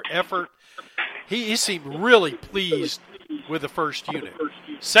terms of our effort. He seemed really pleased with the first unit.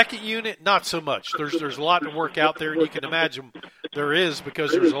 Second unit, not so much. There's a lot to work out there, and you can imagine there is,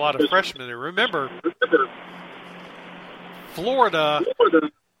 because there's a lot of freshmen there. Remember, Florida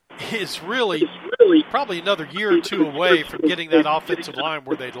is really probably another year or two away from getting that offensive line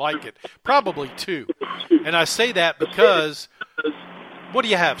where they'd like it. Probably 2. And I say that because, what do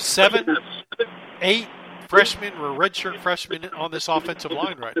you have, 7, 8 freshmen or redshirt freshmen on this offensive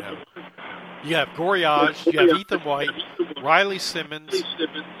line right now? You have Goriage, you have Ethan White, Riley Simmons,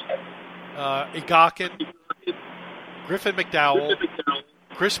 Igakin, Griffin McDowell,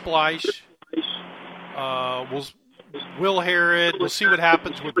 Chris Bleish, Will Harrod. We'll see what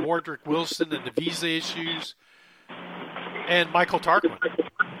happens with Wardrick Wilson and the visa issues, and Michael Tarkman.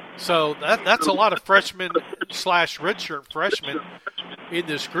 So that's a lot of freshmen / redshirt freshmen in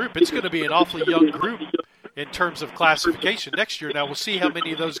this group. It's going to be an awfully young group in terms of classification next year. Now, we'll see how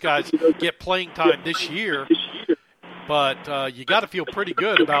many of those guys get playing time this year, but you got to feel pretty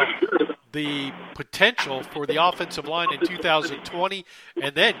good about the potential for the offensive line in 2020,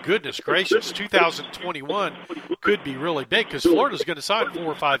 and then, goodness gracious, 2021 could be really big because Florida's going to sign 4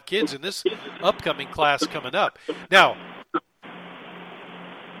 or 5 kids in this upcoming class coming up. Now,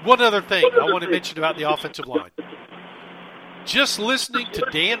 one other thing I want to mention about the offensive line. Just listening to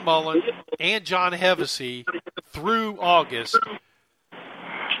Dan Mullen and John Hevesy through August,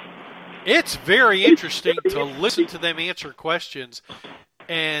 it's very interesting to listen to them answer questions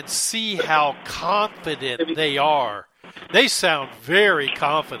and see how confident they are. They sound very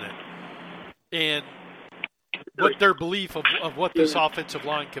confident in what their belief of what this offensive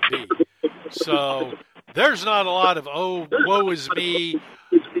line can be. So there's not a lot of, oh, woe is me,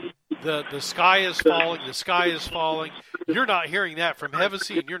 the sky is falling, the sky is falling. You're not hearing that from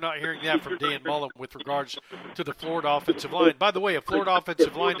Hevesy, and you're not hearing that from Dan Mullen with regards to the Florida offensive line. By the way, a Florida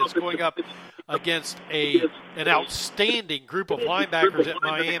offensive line that's going up against an outstanding group of linebackers at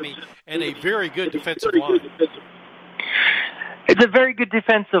Miami and a very good defensive line. It's a very good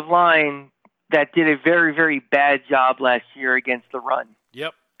defensive line that did a very, very bad job last year against the run.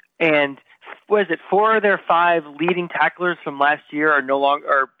 Yep. And was it 4 of their 5 leading tacklers from last year are no longer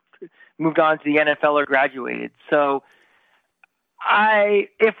or moved on to the NFL or graduated? So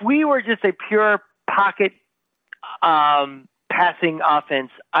if we were just a pure pocket passing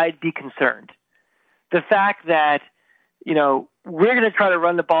offense, I'd be concerned. The fact that, we're going to try to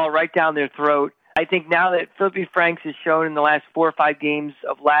run the ball right down their throat. I think now that Philip Franks has shown in the last 4 or 5 games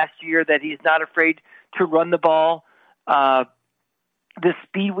of last year that he's not afraid to run the ball, the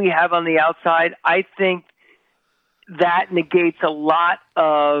speed we have on the outside, I think that negates a lot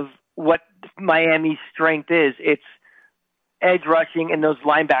of what Miami's strength is. It's edge rushing and those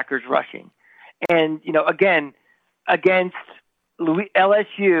linebackers rushing. And, again, against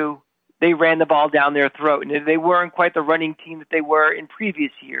LSU, they ran the ball down their throat. And they weren't quite the running team that they were in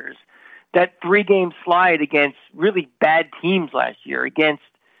previous years. That 3-game slide against really bad teams last year, against,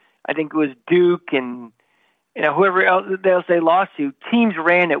 I think it was Duke and whoever else they lost to, teams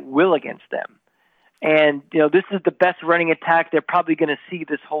ran at will against them. And, this is the best running attack they're probably going to see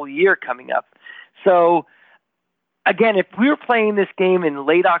this whole year coming up. So, again, if we were playing this game in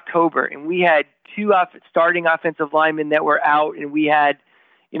late October and we had 2 starting offensive linemen that were out and we had,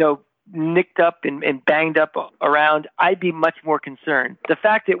 nicked up and banged up around, I'd be much more concerned. The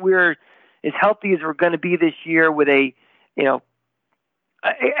fact that we're as healthy as we're going to be this year with a,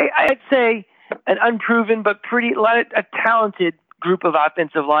 I'd say an unproven but a talented group of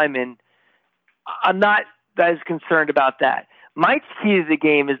offensive linemen, I'm not as concerned about that. My key to the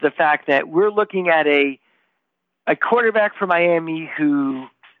game is the fact that we're looking at a quarterback from Miami who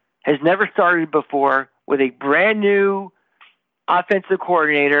has never started before with a brand new offensive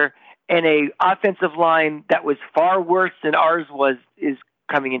coordinator and a offensive line that was far worse than ours is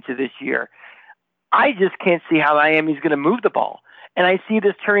coming into this year. I just can't see how Miami's going to move the ball. And I see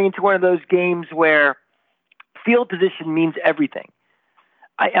this turning into one of those games where field position means everything.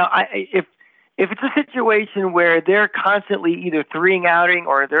 If it's a situation where they're constantly either 3-outing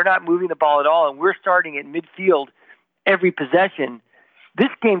or they're not moving the ball at all and we're starting at midfield every possession, this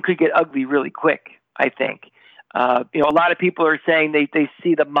game could get ugly really quick, I think. A lot of people are saying they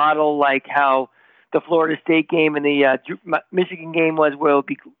see the model like how the Florida State game and the Michigan game was, where it'll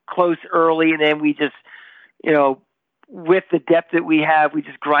be close early and then we just, with the depth that we have, we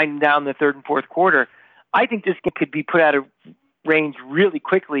just grind down the 3rd and 4th quarter. I think this game could be put out of range really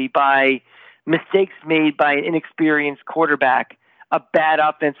quickly by mistakes made by an inexperienced quarterback, a bad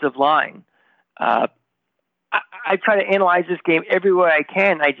offensive line. I try to analyze this game everywhere I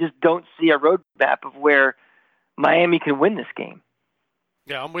can. I just don't see a roadmap of where Miami can win this game.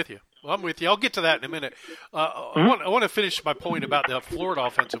 Yeah, I'm with you. I'll get to that in a minute. I want to finish my point about the Florida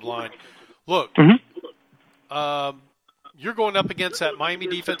offensive line. Look, you're going up against that Miami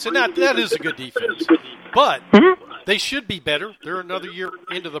defense, and that is a good defense. But they should be better. They're another year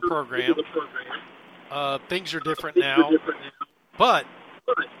into the program. Things are different now. But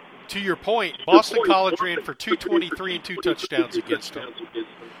to your point, Boston College ran for 223 and 2 touchdowns against them.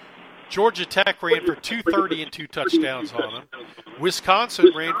 Georgia Tech ran for 230 and 2 touchdowns on them. Wisconsin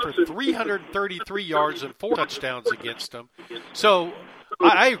ran for 333 yards and 4 touchdowns against them. So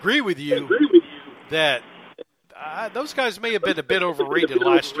I agree with you that those guys may have been a bit overrated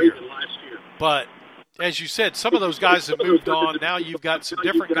last year. But as you said, some of those guys have moved on. Now you've got some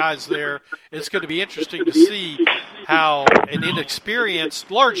different guys there. It's going to be interesting to see how an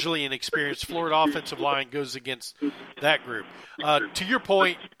largely inexperienced Florida offensive line goes against that group. To your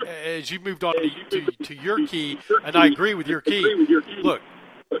point, as you moved on to your key, and I agree with your key, look,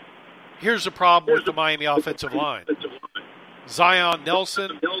 here's the problem with the Miami offensive line. Zion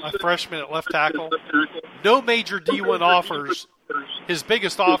Nelson, a freshman at left tackle, no major D1 offers. His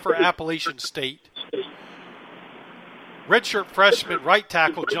biggest offer, Appalachian State. Redshirt freshman right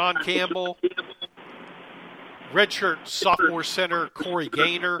tackle John Campbell. Redshirt sophomore center Corey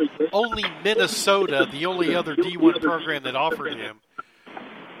Gaynor. Only Minnesota, the only other D1 program that offered him.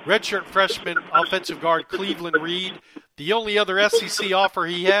 Redshirt freshman offensive guard Cleveland Reed. The only other SEC offer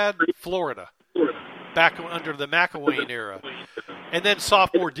he had, Florida, back under the McElwain era. And then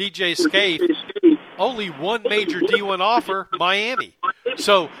sophomore DJ Scaife, only one major D1 offer, Miami.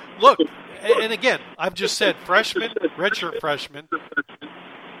 So, look, and again, I've just said freshman, redshirt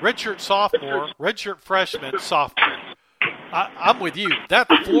sophomore, redshirt freshman, sophomore. I'm with you. That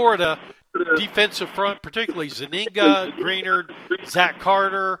Florida defensive front, particularly Zaninga, Greenard, Zach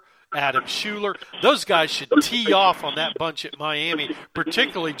Carter, Adam Schuler, those guys should tee off on that bunch at Miami,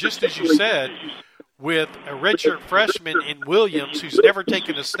 particularly, just as you said, with a redshirt freshman in Williams who's never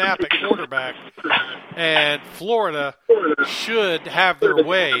taken a snap at quarterback. And Florida should have their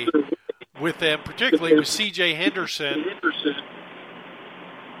way with them, particularly with C.J. Henderson,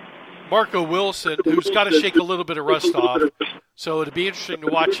 Marco Wilson, who's got to shake a little bit of rust off. So it'll be interesting to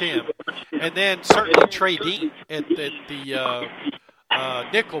watch him. And then certainly Trey Dean at the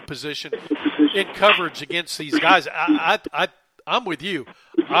nickel position in coverage against these guys. I'm with you.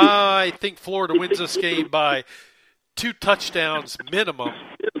 I think Florida wins this game by 2 touchdowns minimum,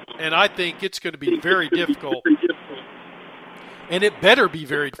 and I think it's going to be very difficult. And it better be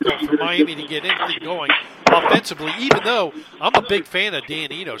very difficult for Miami to get anything going offensively, even though I'm a big fan of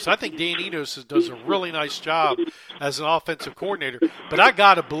Dan Enos. I think Dan Enos does a really nice job as an offensive coordinator. But I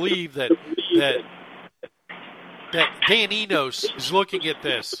got to believe that Dan Enos is looking at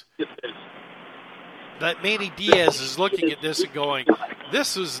this, that Manny Diaz is looking at this and going,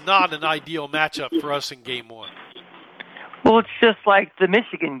 this is not an ideal matchup for us in game one. Well, it's just like the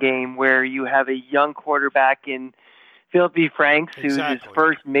Michigan game where you have a young quarterback in Philip V. Franks, who's his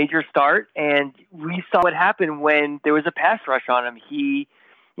first major start, and we saw what happened when there was a pass rush on him. He,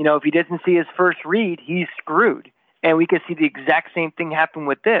 if he doesn't see his first read, he's screwed. And we could see the exact same thing happen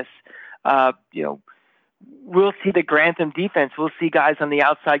with this. We'll see the Grantham defense. We'll see guys on the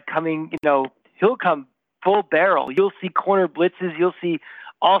outside coming, he'll come full barrel. You'll see corner blitzes. You'll see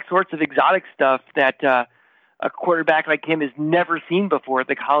all sorts of exotic stuff that a quarterback like him has never seen before at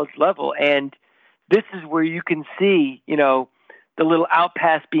the college level. And this is where you can see, the little out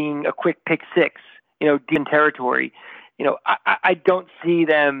pass being a quick pick six, deep in territory. I don't see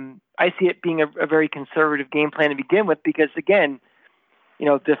them. I see it being a very conservative game plan to begin with because, again,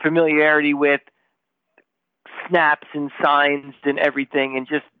 the familiarity with snaps and signs and everything, and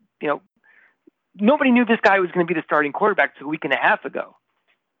just, nobody knew this guy was going to be the starting quarterback a week and a half ago.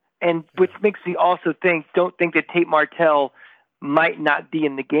 And which makes me also don't think that Tate Martell might not be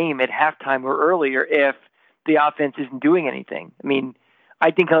in the game at halftime or earlier if the offense isn't doing anything. I mean,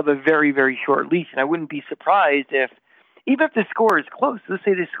 I think he'll have a very, very short leash, and I wouldn't be surprised even if the score is close, let's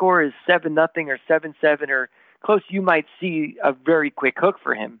say the score is 7-0 or 7-7 or close, you might see a very quick hook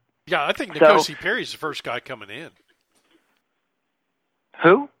for him. Yeah, I think N'Kosi Perry's the first guy coming in.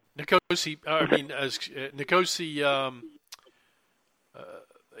 Who? N'Kosi,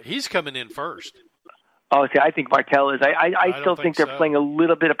 he's coming in first. Oh, see, I think Martell is. I still think they're playing a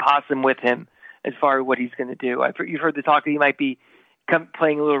little bit of possum with him as far as what he's going to do. You've heard the talk that he might be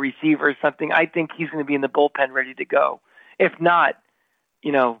playing a little receiver or something. I think he's going to be in the bullpen ready to go. If not, I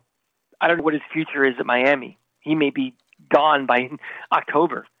don't know what his future is at Miami. He may be gone by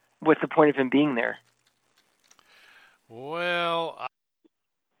October. What's the point of him being there? Well,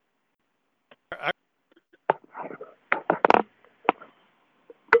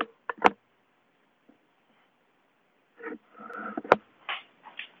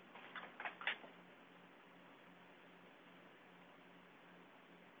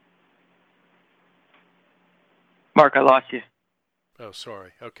 Mark, I lost you. Oh,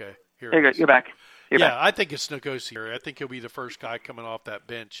 sorry. Okay. There you go. You're back. I think it's N'Kosi. I think he'll be the first guy coming off that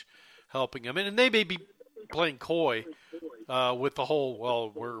bench helping him. And they may be playing coy with the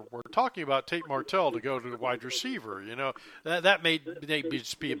whole, we're talking about Tate Martell to go to the wide receiver. That may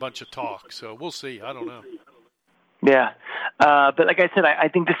just be a bunch of talk. So we'll see. I don't know. Yeah. But like I said, I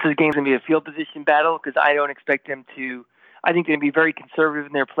think this is a game's going to be a field position battle because I don't expect them to – I think they're going to be very conservative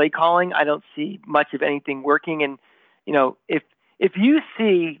in their play calling. I don't see much of anything working. And, if you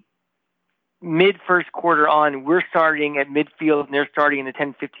see mid-first quarter on, we're starting at midfield and they're starting in the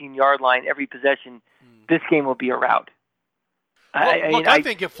 10, 15-yard line every possession, this game will be a rout. Well, I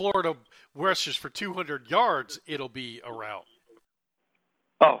think if Florida rushes for 200 yards, it'll be a rout.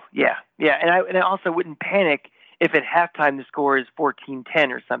 Oh, yeah. Yeah, and I also wouldn't panic if at halftime the score is 14-10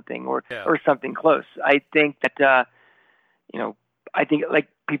 or something or something close. I think that, I think like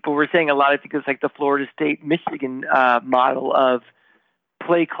people were saying a lot, I think it's like the Florida State-Michigan model of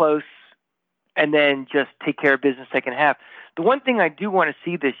play close and then just take care of business second half. The one thing I do want to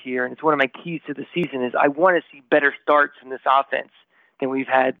see this year, and it's one of my keys to the season, is I want to see better starts from this offense than we've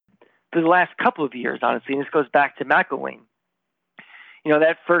had for the last couple of years, honestly. And this goes back to McElwain.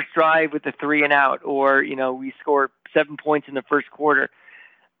 That first drive with the 3-and-out, or, we score 7 points in the first quarter.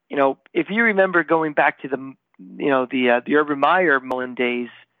 If you remember going back to the Urban Meyer Mullen days,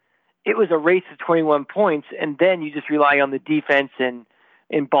 it was a race of 21 points, and then you just rely on the defense and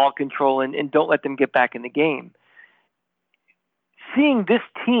ball control and don't let them get back in the game. Seeing this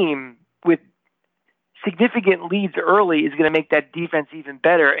team with significant leads early is going to make that defense even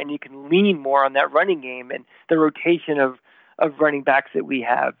better, and you can lean more on that running game and the rotation of running backs that we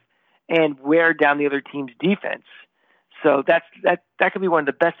have and wear down the other team's defense. So that could be one of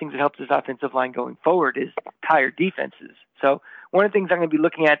the best things that helps this offensive line going forward is tired defenses. So one of the things I'm going to be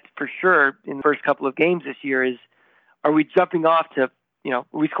looking at for sure in the first couple of games this year is, are we jumping off to, are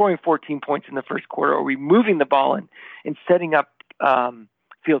we scoring 14 points in the first quarter? Are we moving the ball and setting up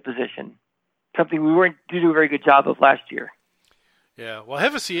field position? Something we weren't do a very good job of last year. Yeah, well,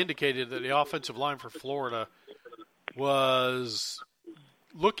 Hevesy indicated that the offensive line for Florida was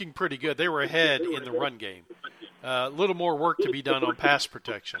looking pretty good. They were ahead in the run game. A little more work to be done on pass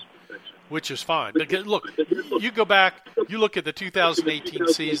protection, which is fine. Look, you go back, you look at the 2018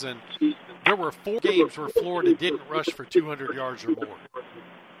 season, there were 4 games where Florida didn't rush for 200 yards or more.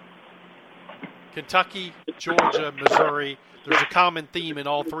 Kentucky, Georgia, Missouri, there's a common theme in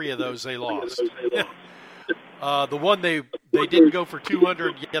all 3 of those they lost. The one they didn't go for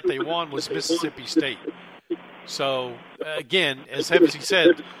 200, yet they won, was Mississippi State. So, again, as Hevesy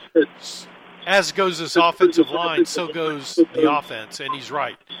said, as goes this offensive line, so goes the offense, and he's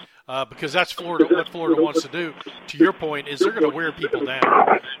right. Because that's what Florida wants to do. To your point, is they're going to wear people down,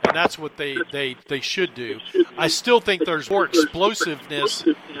 and that's what they should do. I still think there's more explosiveness,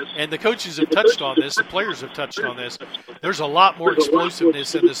 and the coaches have touched on this, the players have touched on this. There's a lot more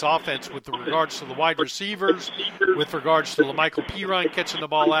explosiveness in this offense with regards to the wide receivers, with regards to LaMichael Pirine catching the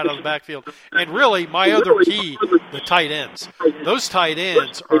ball out of the backfield, and really my other key, the tight ends. Those tight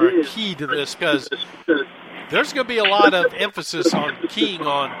ends are a key to this because there's going to be a lot of emphasis on keying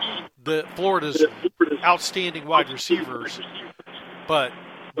on the Florida's outstanding wide receivers, but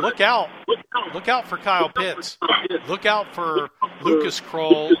look out for Kyle Pitts. Look out for Lucas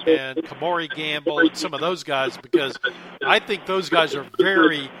Kroll and Kamari Gamble and some of those guys, because I think those guys are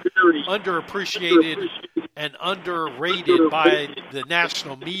very underappreciated and underrated by the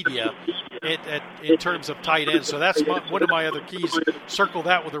national media in terms of tight ends. So that's one of my other keys. Circle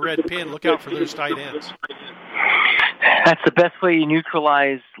that with a red pin. Look out for those tight ends. That's the best way you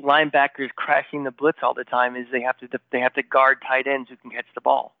neutralize linebackers crashing the blitz all the time is they have to guard tight ends who can catch the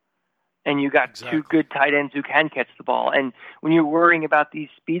ball. And you got two good tight ends who can catch the ball. And when you're worrying about these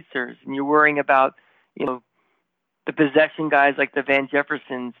speedsters and you're worrying about, the possession guys like the Van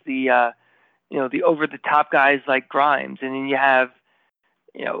Jeffersons, the over the top guys like Grimes, and then you have,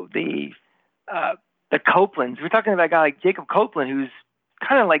 the Copelands. We're talking about a guy like Jacob Copeland, who's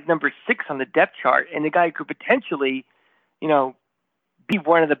kind of like number 6 on the depth chart, and the guy who could potentially, be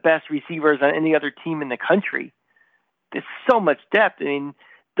one of the best receivers on any other team in the country. There's so much depth. I mean,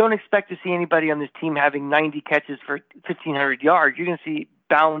 don't expect to see anybody on this team having 90 catches for 1,500 yards. You're going to see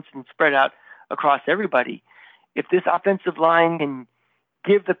balance and spread out across everybody. If this offensive line can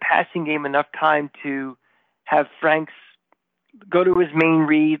give the passing game enough time to have Franks go to his main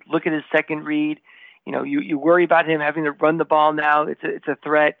read, look at his second read, you worry about him having to run the ball now. It's a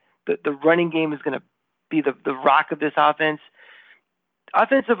threat. The running game is going to be the rock of this offense.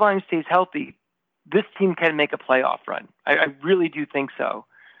 Offensive line stays healthy, this team can make a playoff run. I really do think so.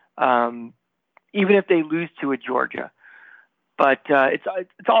 Even if they lose to a Georgia. But it's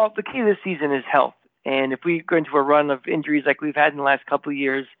all the key to this season is health. And if we go into a run of injuries like we've had in the last couple of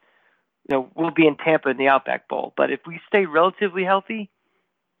years, we'll be in Tampa in the Outback Bowl. But if we stay relatively healthy,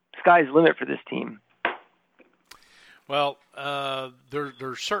 sky's the limit for this team. Well,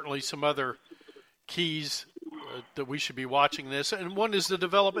 there's certainly some other keys that we should be watching this, and one is the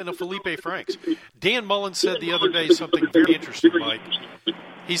development of Felipe Franks. Dan Mullen said the other day something very interesting, Mike.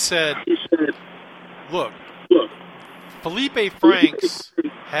 He said, look, Felipe Franks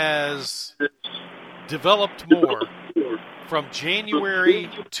has developed more from January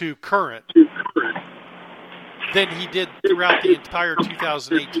to current than he did throughout the entire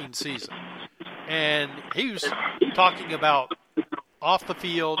 2018 season. And he was talking about off the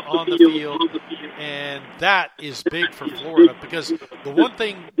field, on the field, and that is big for Florida because the one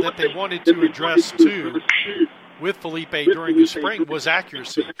thing that they wanted to address too with Felipe during the spring was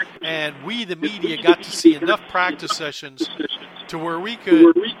accuracy. And we, the media, got to see enough practice sessions to where we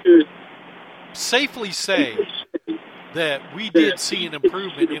could safely say that we did see an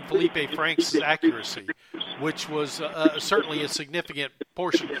improvement in Felipe Franks' accuracy, which was certainly a significant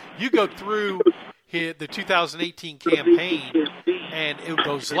portion. You go through the 2018 campaign, and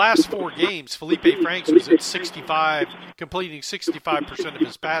those last 4 games, Felipe Franks was at 65, completing 65% of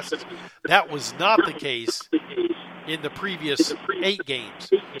his passes. That was not the case in the previous 8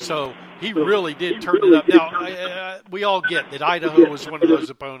 games. So he really did turn it up. Now, we all get that Idaho was one of those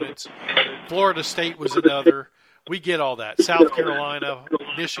opponents. Florida State was another. We get all that. South Carolina,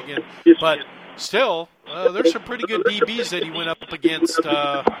 Michigan. But still, there's some pretty good DBs that he went up against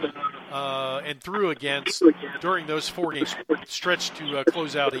and threw against during those 4 games stretched to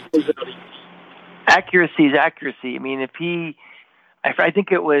close out 18. Accuracy is accuracy. I mean, I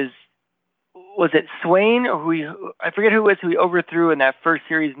think it was it Swain or I forget who it was who he overthrew in that first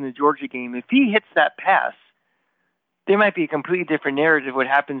series in the Georgia game. If he hits that pass, there might be a completely different narrative of what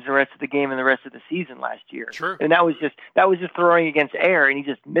happens the rest of the game and the rest of the season last year. Sure. And that was just throwing against air, and he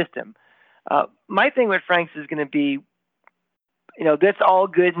just missed him. My thing with Franks is going to be, that's all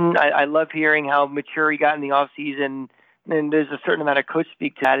good, and I love hearing how mature he got in the offseason, and there's a certain amount of coach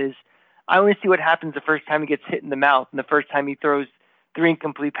speak to that. Is I want to see what happens the first time he gets hit in the mouth and the first time he throws 3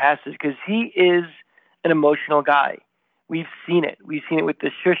 incomplete passes, because he is an emotional guy. We've seen it. We've seen it with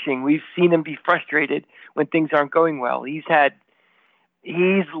the shushing. We've seen him be frustrated when things aren't going well. He's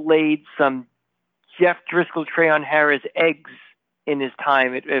laid some Jeff Driscoll, Trayon Harris eggs in his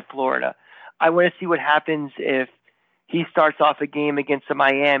time at Florida. I want to see what happens if he starts off a game against a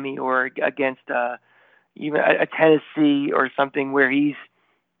Miami or against even a Tennessee or something where he's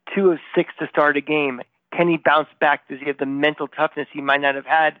 2 of 6 to start a game. Can he bounce back? Does he have the mental toughness he might not have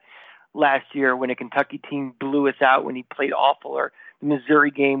had last year when a Kentucky team blew us out when he played awful, or the Missouri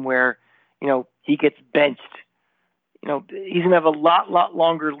game where, he gets benched? He's going to have a lot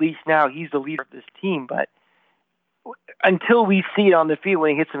longer leash now. He's the leader of this team, but until we see it on the field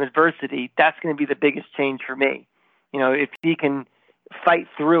when he hits some adversity, that's going to be the biggest change for me. If he can fight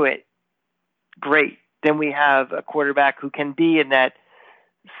through it, great. Then we have a quarterback who can be in that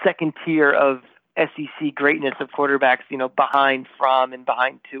second tier of SEC greatness of quarterbacks, behind Fromm and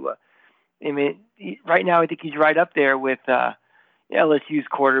behind Tua. I mean, right now I think he's right up there with LSU's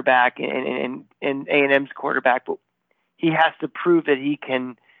quarterback and A&M's quarterback, but he has to prove that he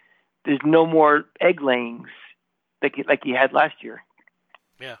can. There's no more egg layings like he had last year.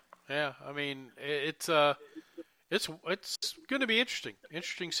 Yeah. I mean, it's going to be interesting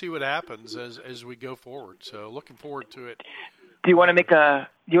to see what happens as we go forward. So looking forward to it. Do you want to make a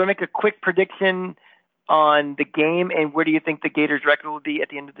quick prediction on the game, and where do you think the Gators' record will be at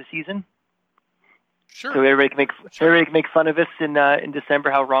the end of the season? Sure. So everybody can make fun of us in December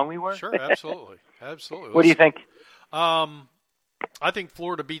how wrong we were. Sure, absolutely. What do you think? I think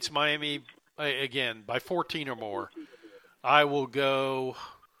Florida beats Miami again by 14 or more. I will go.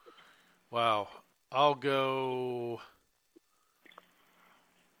 Wow, I'll go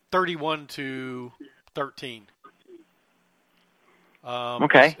 31-13.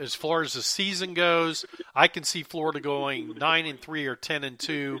 Okay. As far as the season goes, I can see Florida going 9-3 or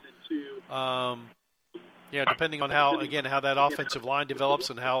 10-2. Depending on how that offensive line develops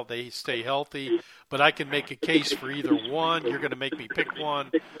and how they stay healthy. But I can make a case for either one. You're going to make me pick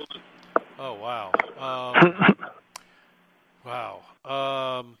one. Oh, wow.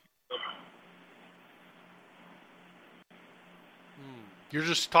 You're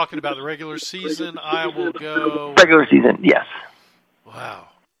just talking about the regular season. I will go regular season. Yes. Wow.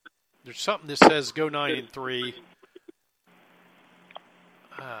 There's something that says go 9-3.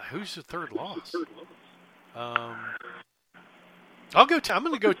 Who's the third loss? I'm going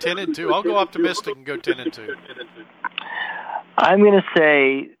to go 10-2. I'll go optimistic and go 10-2. I'm going to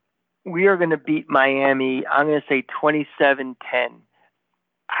say we are going to beat Miami. I'm going to say 27-10.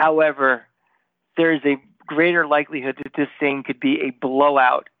 However, there is a greater likelihood that this thing could be a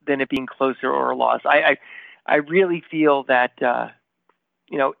blowout than it being closer or a loss. I really feel that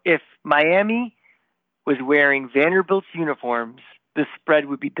if Miami was wearing Vanderbilt's uniforms, the spread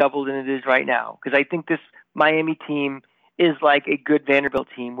would be double than it is right now. Because I think this Miami team is like a good Vanderbilt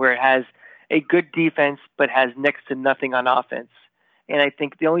team where it has a good defense but has next to nothing on offense. And I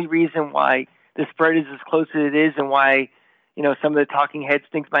think the only reason why the spread is as close as it is and why, some of the talking heads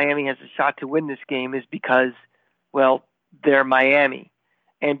think Miami has a shot to win this game is because, well, they're Miami.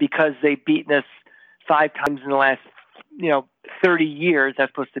 And because they've beaten us 5 times in the last, 30 years,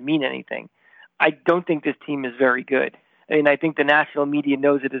 that's supposed to mean anything. I don't think this team is very good. I mean, I think the national media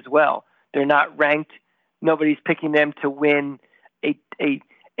knows it as well. They're not ranked. Nobody's picking them to win a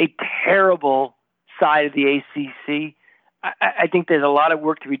terrible side of the ACC. I think there's a lot of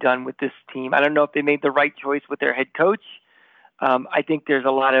work to be done with this team. I don't know if they made the right choice with their head coach. I think there's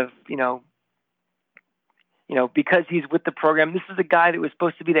a lot of, because he's with the program. This is a guy that was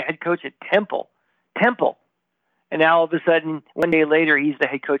supposed to be the head coach at Temple. And now all of a sudden, one day later, he's the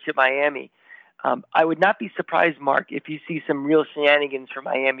head coach at Miami. I would not be surprised, Mark, if you see some real shenanigans from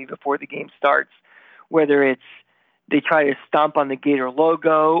Miami before the game starts, whether it's they try to stomp on the Gator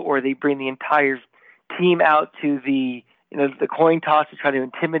logo or they bring the entire team out to the coin toss to try to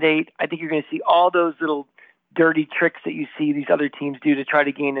intimidate. I think you're going to see all those little dirty tricks that you see these other teams do to try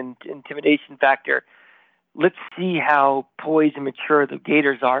to gain an intimidation factor. Let's see how poised and mature the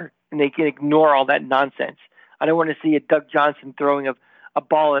Gators are, and they can ignore all that nonsense. I don't want to see a Doug Johnson throwing a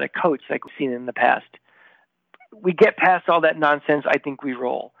ball at a coach like we've seen in the past. We get past all that nonsense, I think we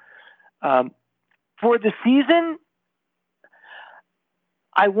roll. For the season,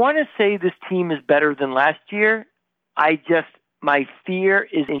 I want to say this team is better than last year. My fear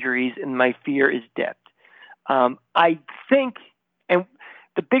is injuries and my fear is depth. I think, and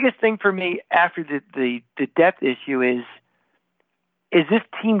the biggest thing for me after the depth issue is this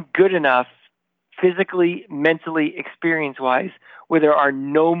team good enough physically, mentally, experience-wise, where there are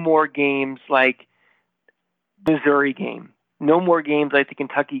no more games like the Missouri game, no more games like the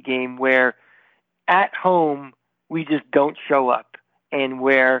Kentucky game where at home we just don't show up and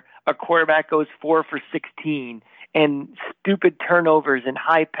where a quarterback goes 4 for 16 and stupid turnovers and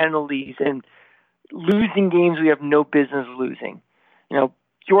high penalties and losing games we have no business losing.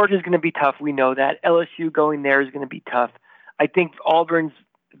 Georgia's going to be tough. We know that. LSU going there is going to be tough. I think Auburn's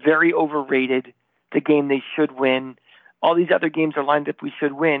very overrated, the game they should win. All these other games are lined up we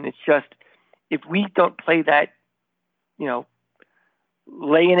should win. It's just, if we don't play that,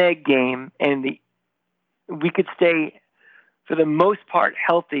 lay an egg game and we could stay for the most part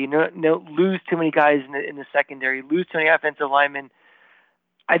healthy, no lose too many guys in the secondary, lose too many offensive linemen,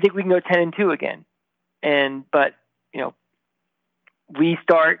 I think we can go 10-2 again. But we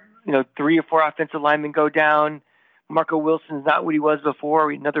start, 3 or 4 offensive linemen go down. Marco Wilson's not what he was before.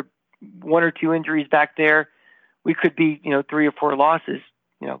 Another 1 or 2 injuries back there. We could be, 3 or 4 losses.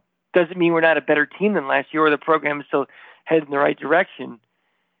 Doesn't mean we're not a better team than last year or the program is still headed in the right direction.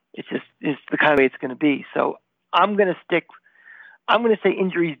 It's the kind of way it's going to be. So I'm going to say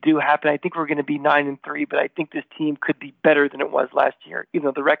injuries do happen. I think we're going to be 9-3, but I think this team could be better than it was last year, even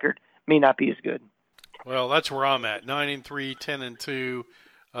though the record may not be as good. Well, that's where I'm at. 9-3,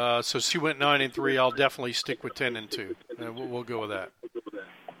 10-2. So she went 9-3. I'll definitely stick with 10-2. We'll go with that.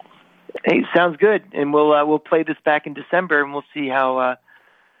 Hey, sounds good. And we'll play this back in December, and we'll see how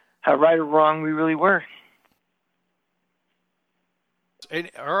right or wrong we really were.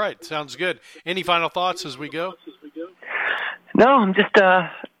 All right, sounds good. Any final thoughts as we go? No, I'm just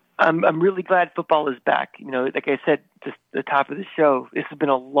I'm really glad football is back. Like I said, just the top of the show, this has been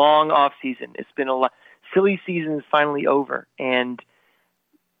a long off season. It's been silly season is finally over, and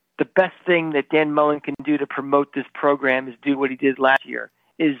the best thing that Dan Mullen can do to promote this program is do what he did last year,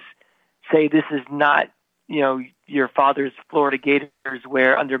 is say this is not, your father's Florida Gators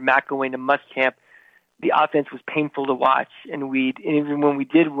where under McElwain and Muschamp, the offense was painful to watch. And even when we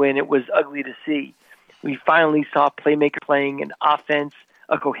did win, it was ugly to see. We finally saw playmaker playing an offense,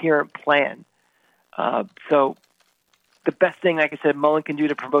 a coherent plan. So the best thing, like I said, Mullen can do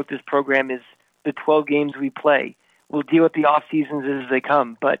to promote this program is the 12 games we play. We'll deal with the off seasons as they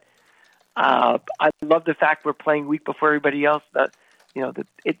come, but I love the fact we're playing week before everybody else. This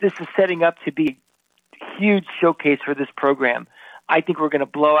is setting up to be a huge showcase for this program. I think we're going to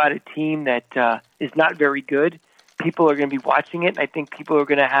blow out a team that is not very good. People are going to be watching it, and I think people are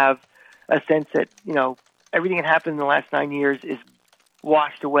going to have a sense that everything that happened in the last 9 years is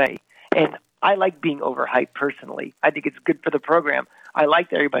washed away. And I like being overhyped personally. I think it's good for the program. I like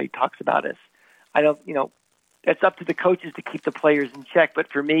that everybody talks about us. I don't, it's up to the coaches to keep the players in check. But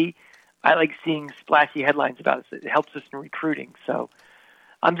for me, I like seeing splashy headlines about us. It helps us in recruiting. So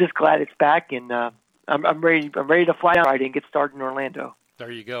I'm just glad it's back, and I'm ready to fly out Friday and get started in Orlando. There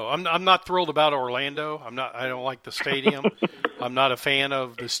you go. I'm not thrilled about Orlando. I don't like the stadium. I'm not a fan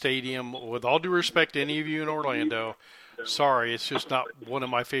of the stadium. With all due respect to any of you in Orlando, sorry, it's just not one of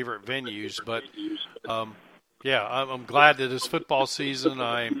my favorite venues. But yeah, I'm glad that it's football season.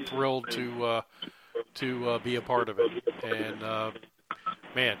 I'm thrilled to be a part of it, and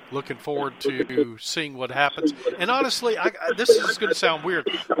man, looking forward to seeing what happens. And honestly, this is going to sound weird,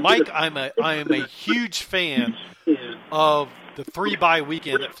 Mike. I am a huge fan of the 3-bye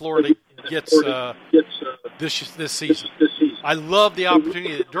weekend that Florida gets this season. I love the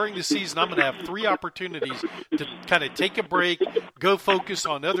opportunity that during the season I'm going to have 3 opportunities to kind of take a break, go focus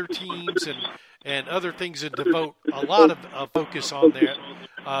on other teams and other things, and devote a lot of focus on that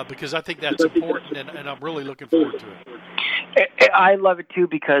because I think that's important, and I'm really looking forward to it. I love it too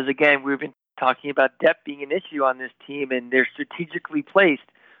because, again, we've been talking about depth being an issue on this team, and they're strategically placed.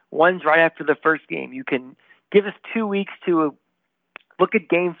 One's right after the first game. You can give us 2 weeks to look at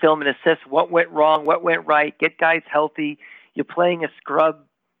game film and assess what went wrong, what went right, get guys healthy. You're playing a scrub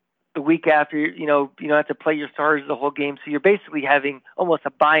the week after, you don't have to play your starters the whole game. So you're basically having almost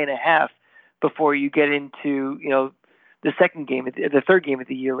a bye and a half before you get into, the second game, the third game of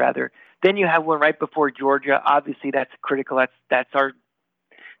the year, rather. Then you have one right before Georgia. Obviously, that's critical. That's our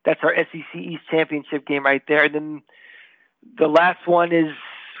SEC East championship game right there. And then the last one is,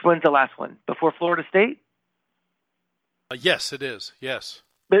 when's the last one? Before Florida State? Yes, it is. Yes,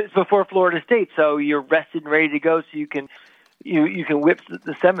 but it's before Florida State, so you're rested and ready to go. So you can whip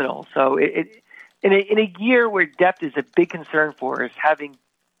the Seminoles. So in a year where depth is a big concern for us, having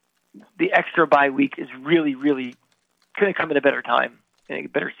the extra bye week is really, really going to come at a better time in a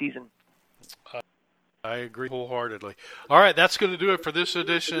better season. I agree wholeheartedly. All right, that's going to do it for this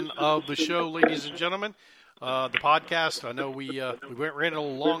edition of the show, ladies and gentlemen. The podcast. I know we ran a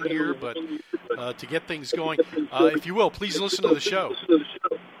little long here, but to get things going, if you will, please listen to the show.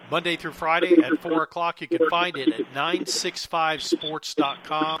 Monday through Friday at 4 o'clock. You can find it at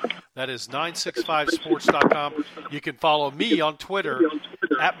 965sports.com. That is 965sports.com. You can follow me on Twitter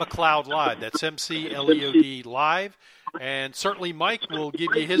at McLeod Live. That's MCLEOD Live. And certainly Mike will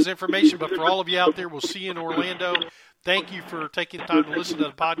give you his information. But for all of you out there, we'll see you in Orlando. Thank you for taking the time to listen to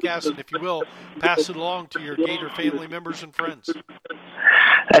the podcast. And if you will, pass it along to your Gator family members and friends.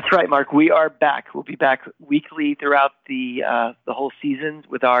 That's right, Mark. We are back. We'll be back weekly throughout the whole season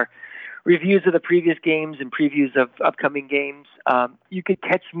with our reviews of the previous games and previews of upcoming games. You can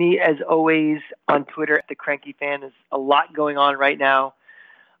catch me, as always, on Twitter at The Cranky Fan. There's a lot going on right now.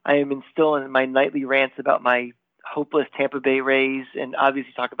 I am still in my nightly rants about my hopeless Tampa Bay Rays and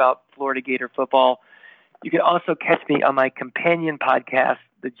obviously talk about Florida Gator football. You can also catch me on my companion podcast,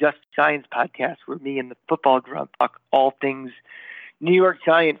 the Just Giants podcast, where me and the Football Grump talk all things New York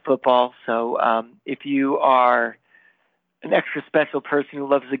Giant football. So if you are an extra special person who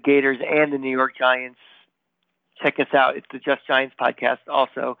loves the Gators and the New York Giants, check us out. It's the Just Giants podcast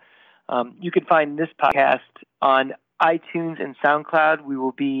also. You can find this podcast on iTunes and SoundCloud. We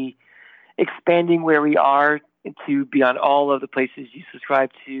will be expanding where we are to be on all of the places you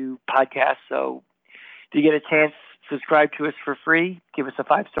subscribe to podcasts. So if you get a chance, subscribe to us for free. Give us a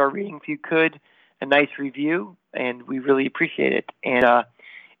 5-star rating if you could, a nice review, and we really appreciate it. And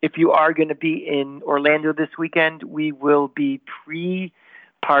if you are going to be in Orlando this weekend, we will be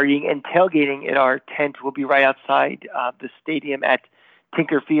pre-partying and tailgating at our tent. We'll be right outside the stadium at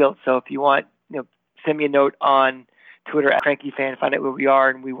Tinker Field. So if you want, send me a note on Twitter at Cranky Fan, find out where we are,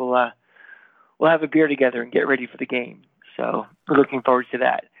 and we will we'll have a beer together and get ready for the game. So we're looking forward to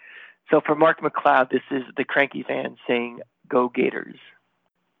that. So for Mark McLeod, this is the Cranky Fan saying, "Go Gators."